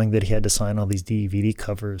 knowing that he had to sign all these DVD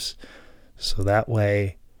covers so that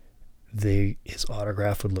way his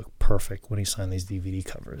autograph would look perfect when he signed these DVD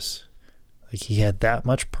covers. Like, he had that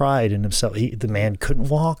much pride in himself. The man couldn't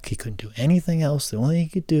walk. He couldn't do anything else. The only thing he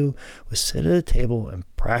could do was sit at a table and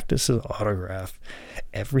practice his autograph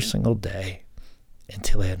every single day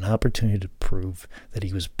until he had an opportunity to prove that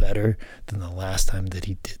he was better than the last time that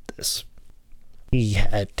he did this. He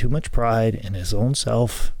had too much pride in his own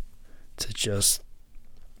self to just...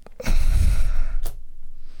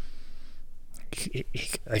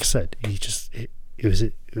 like I said, he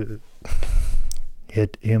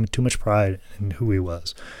had too much pride in who he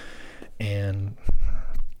was. And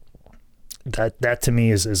that to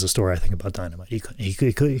me is a story I think about Dynamite. He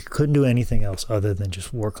couldn't do anything else other than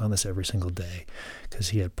just work on this every single day because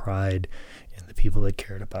he had pride in the people that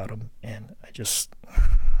cared about him. And I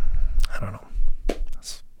don't know.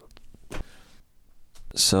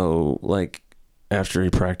 So, like, after he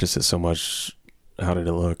practiced it so much, how did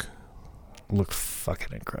it look? Looked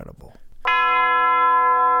fucking incredible.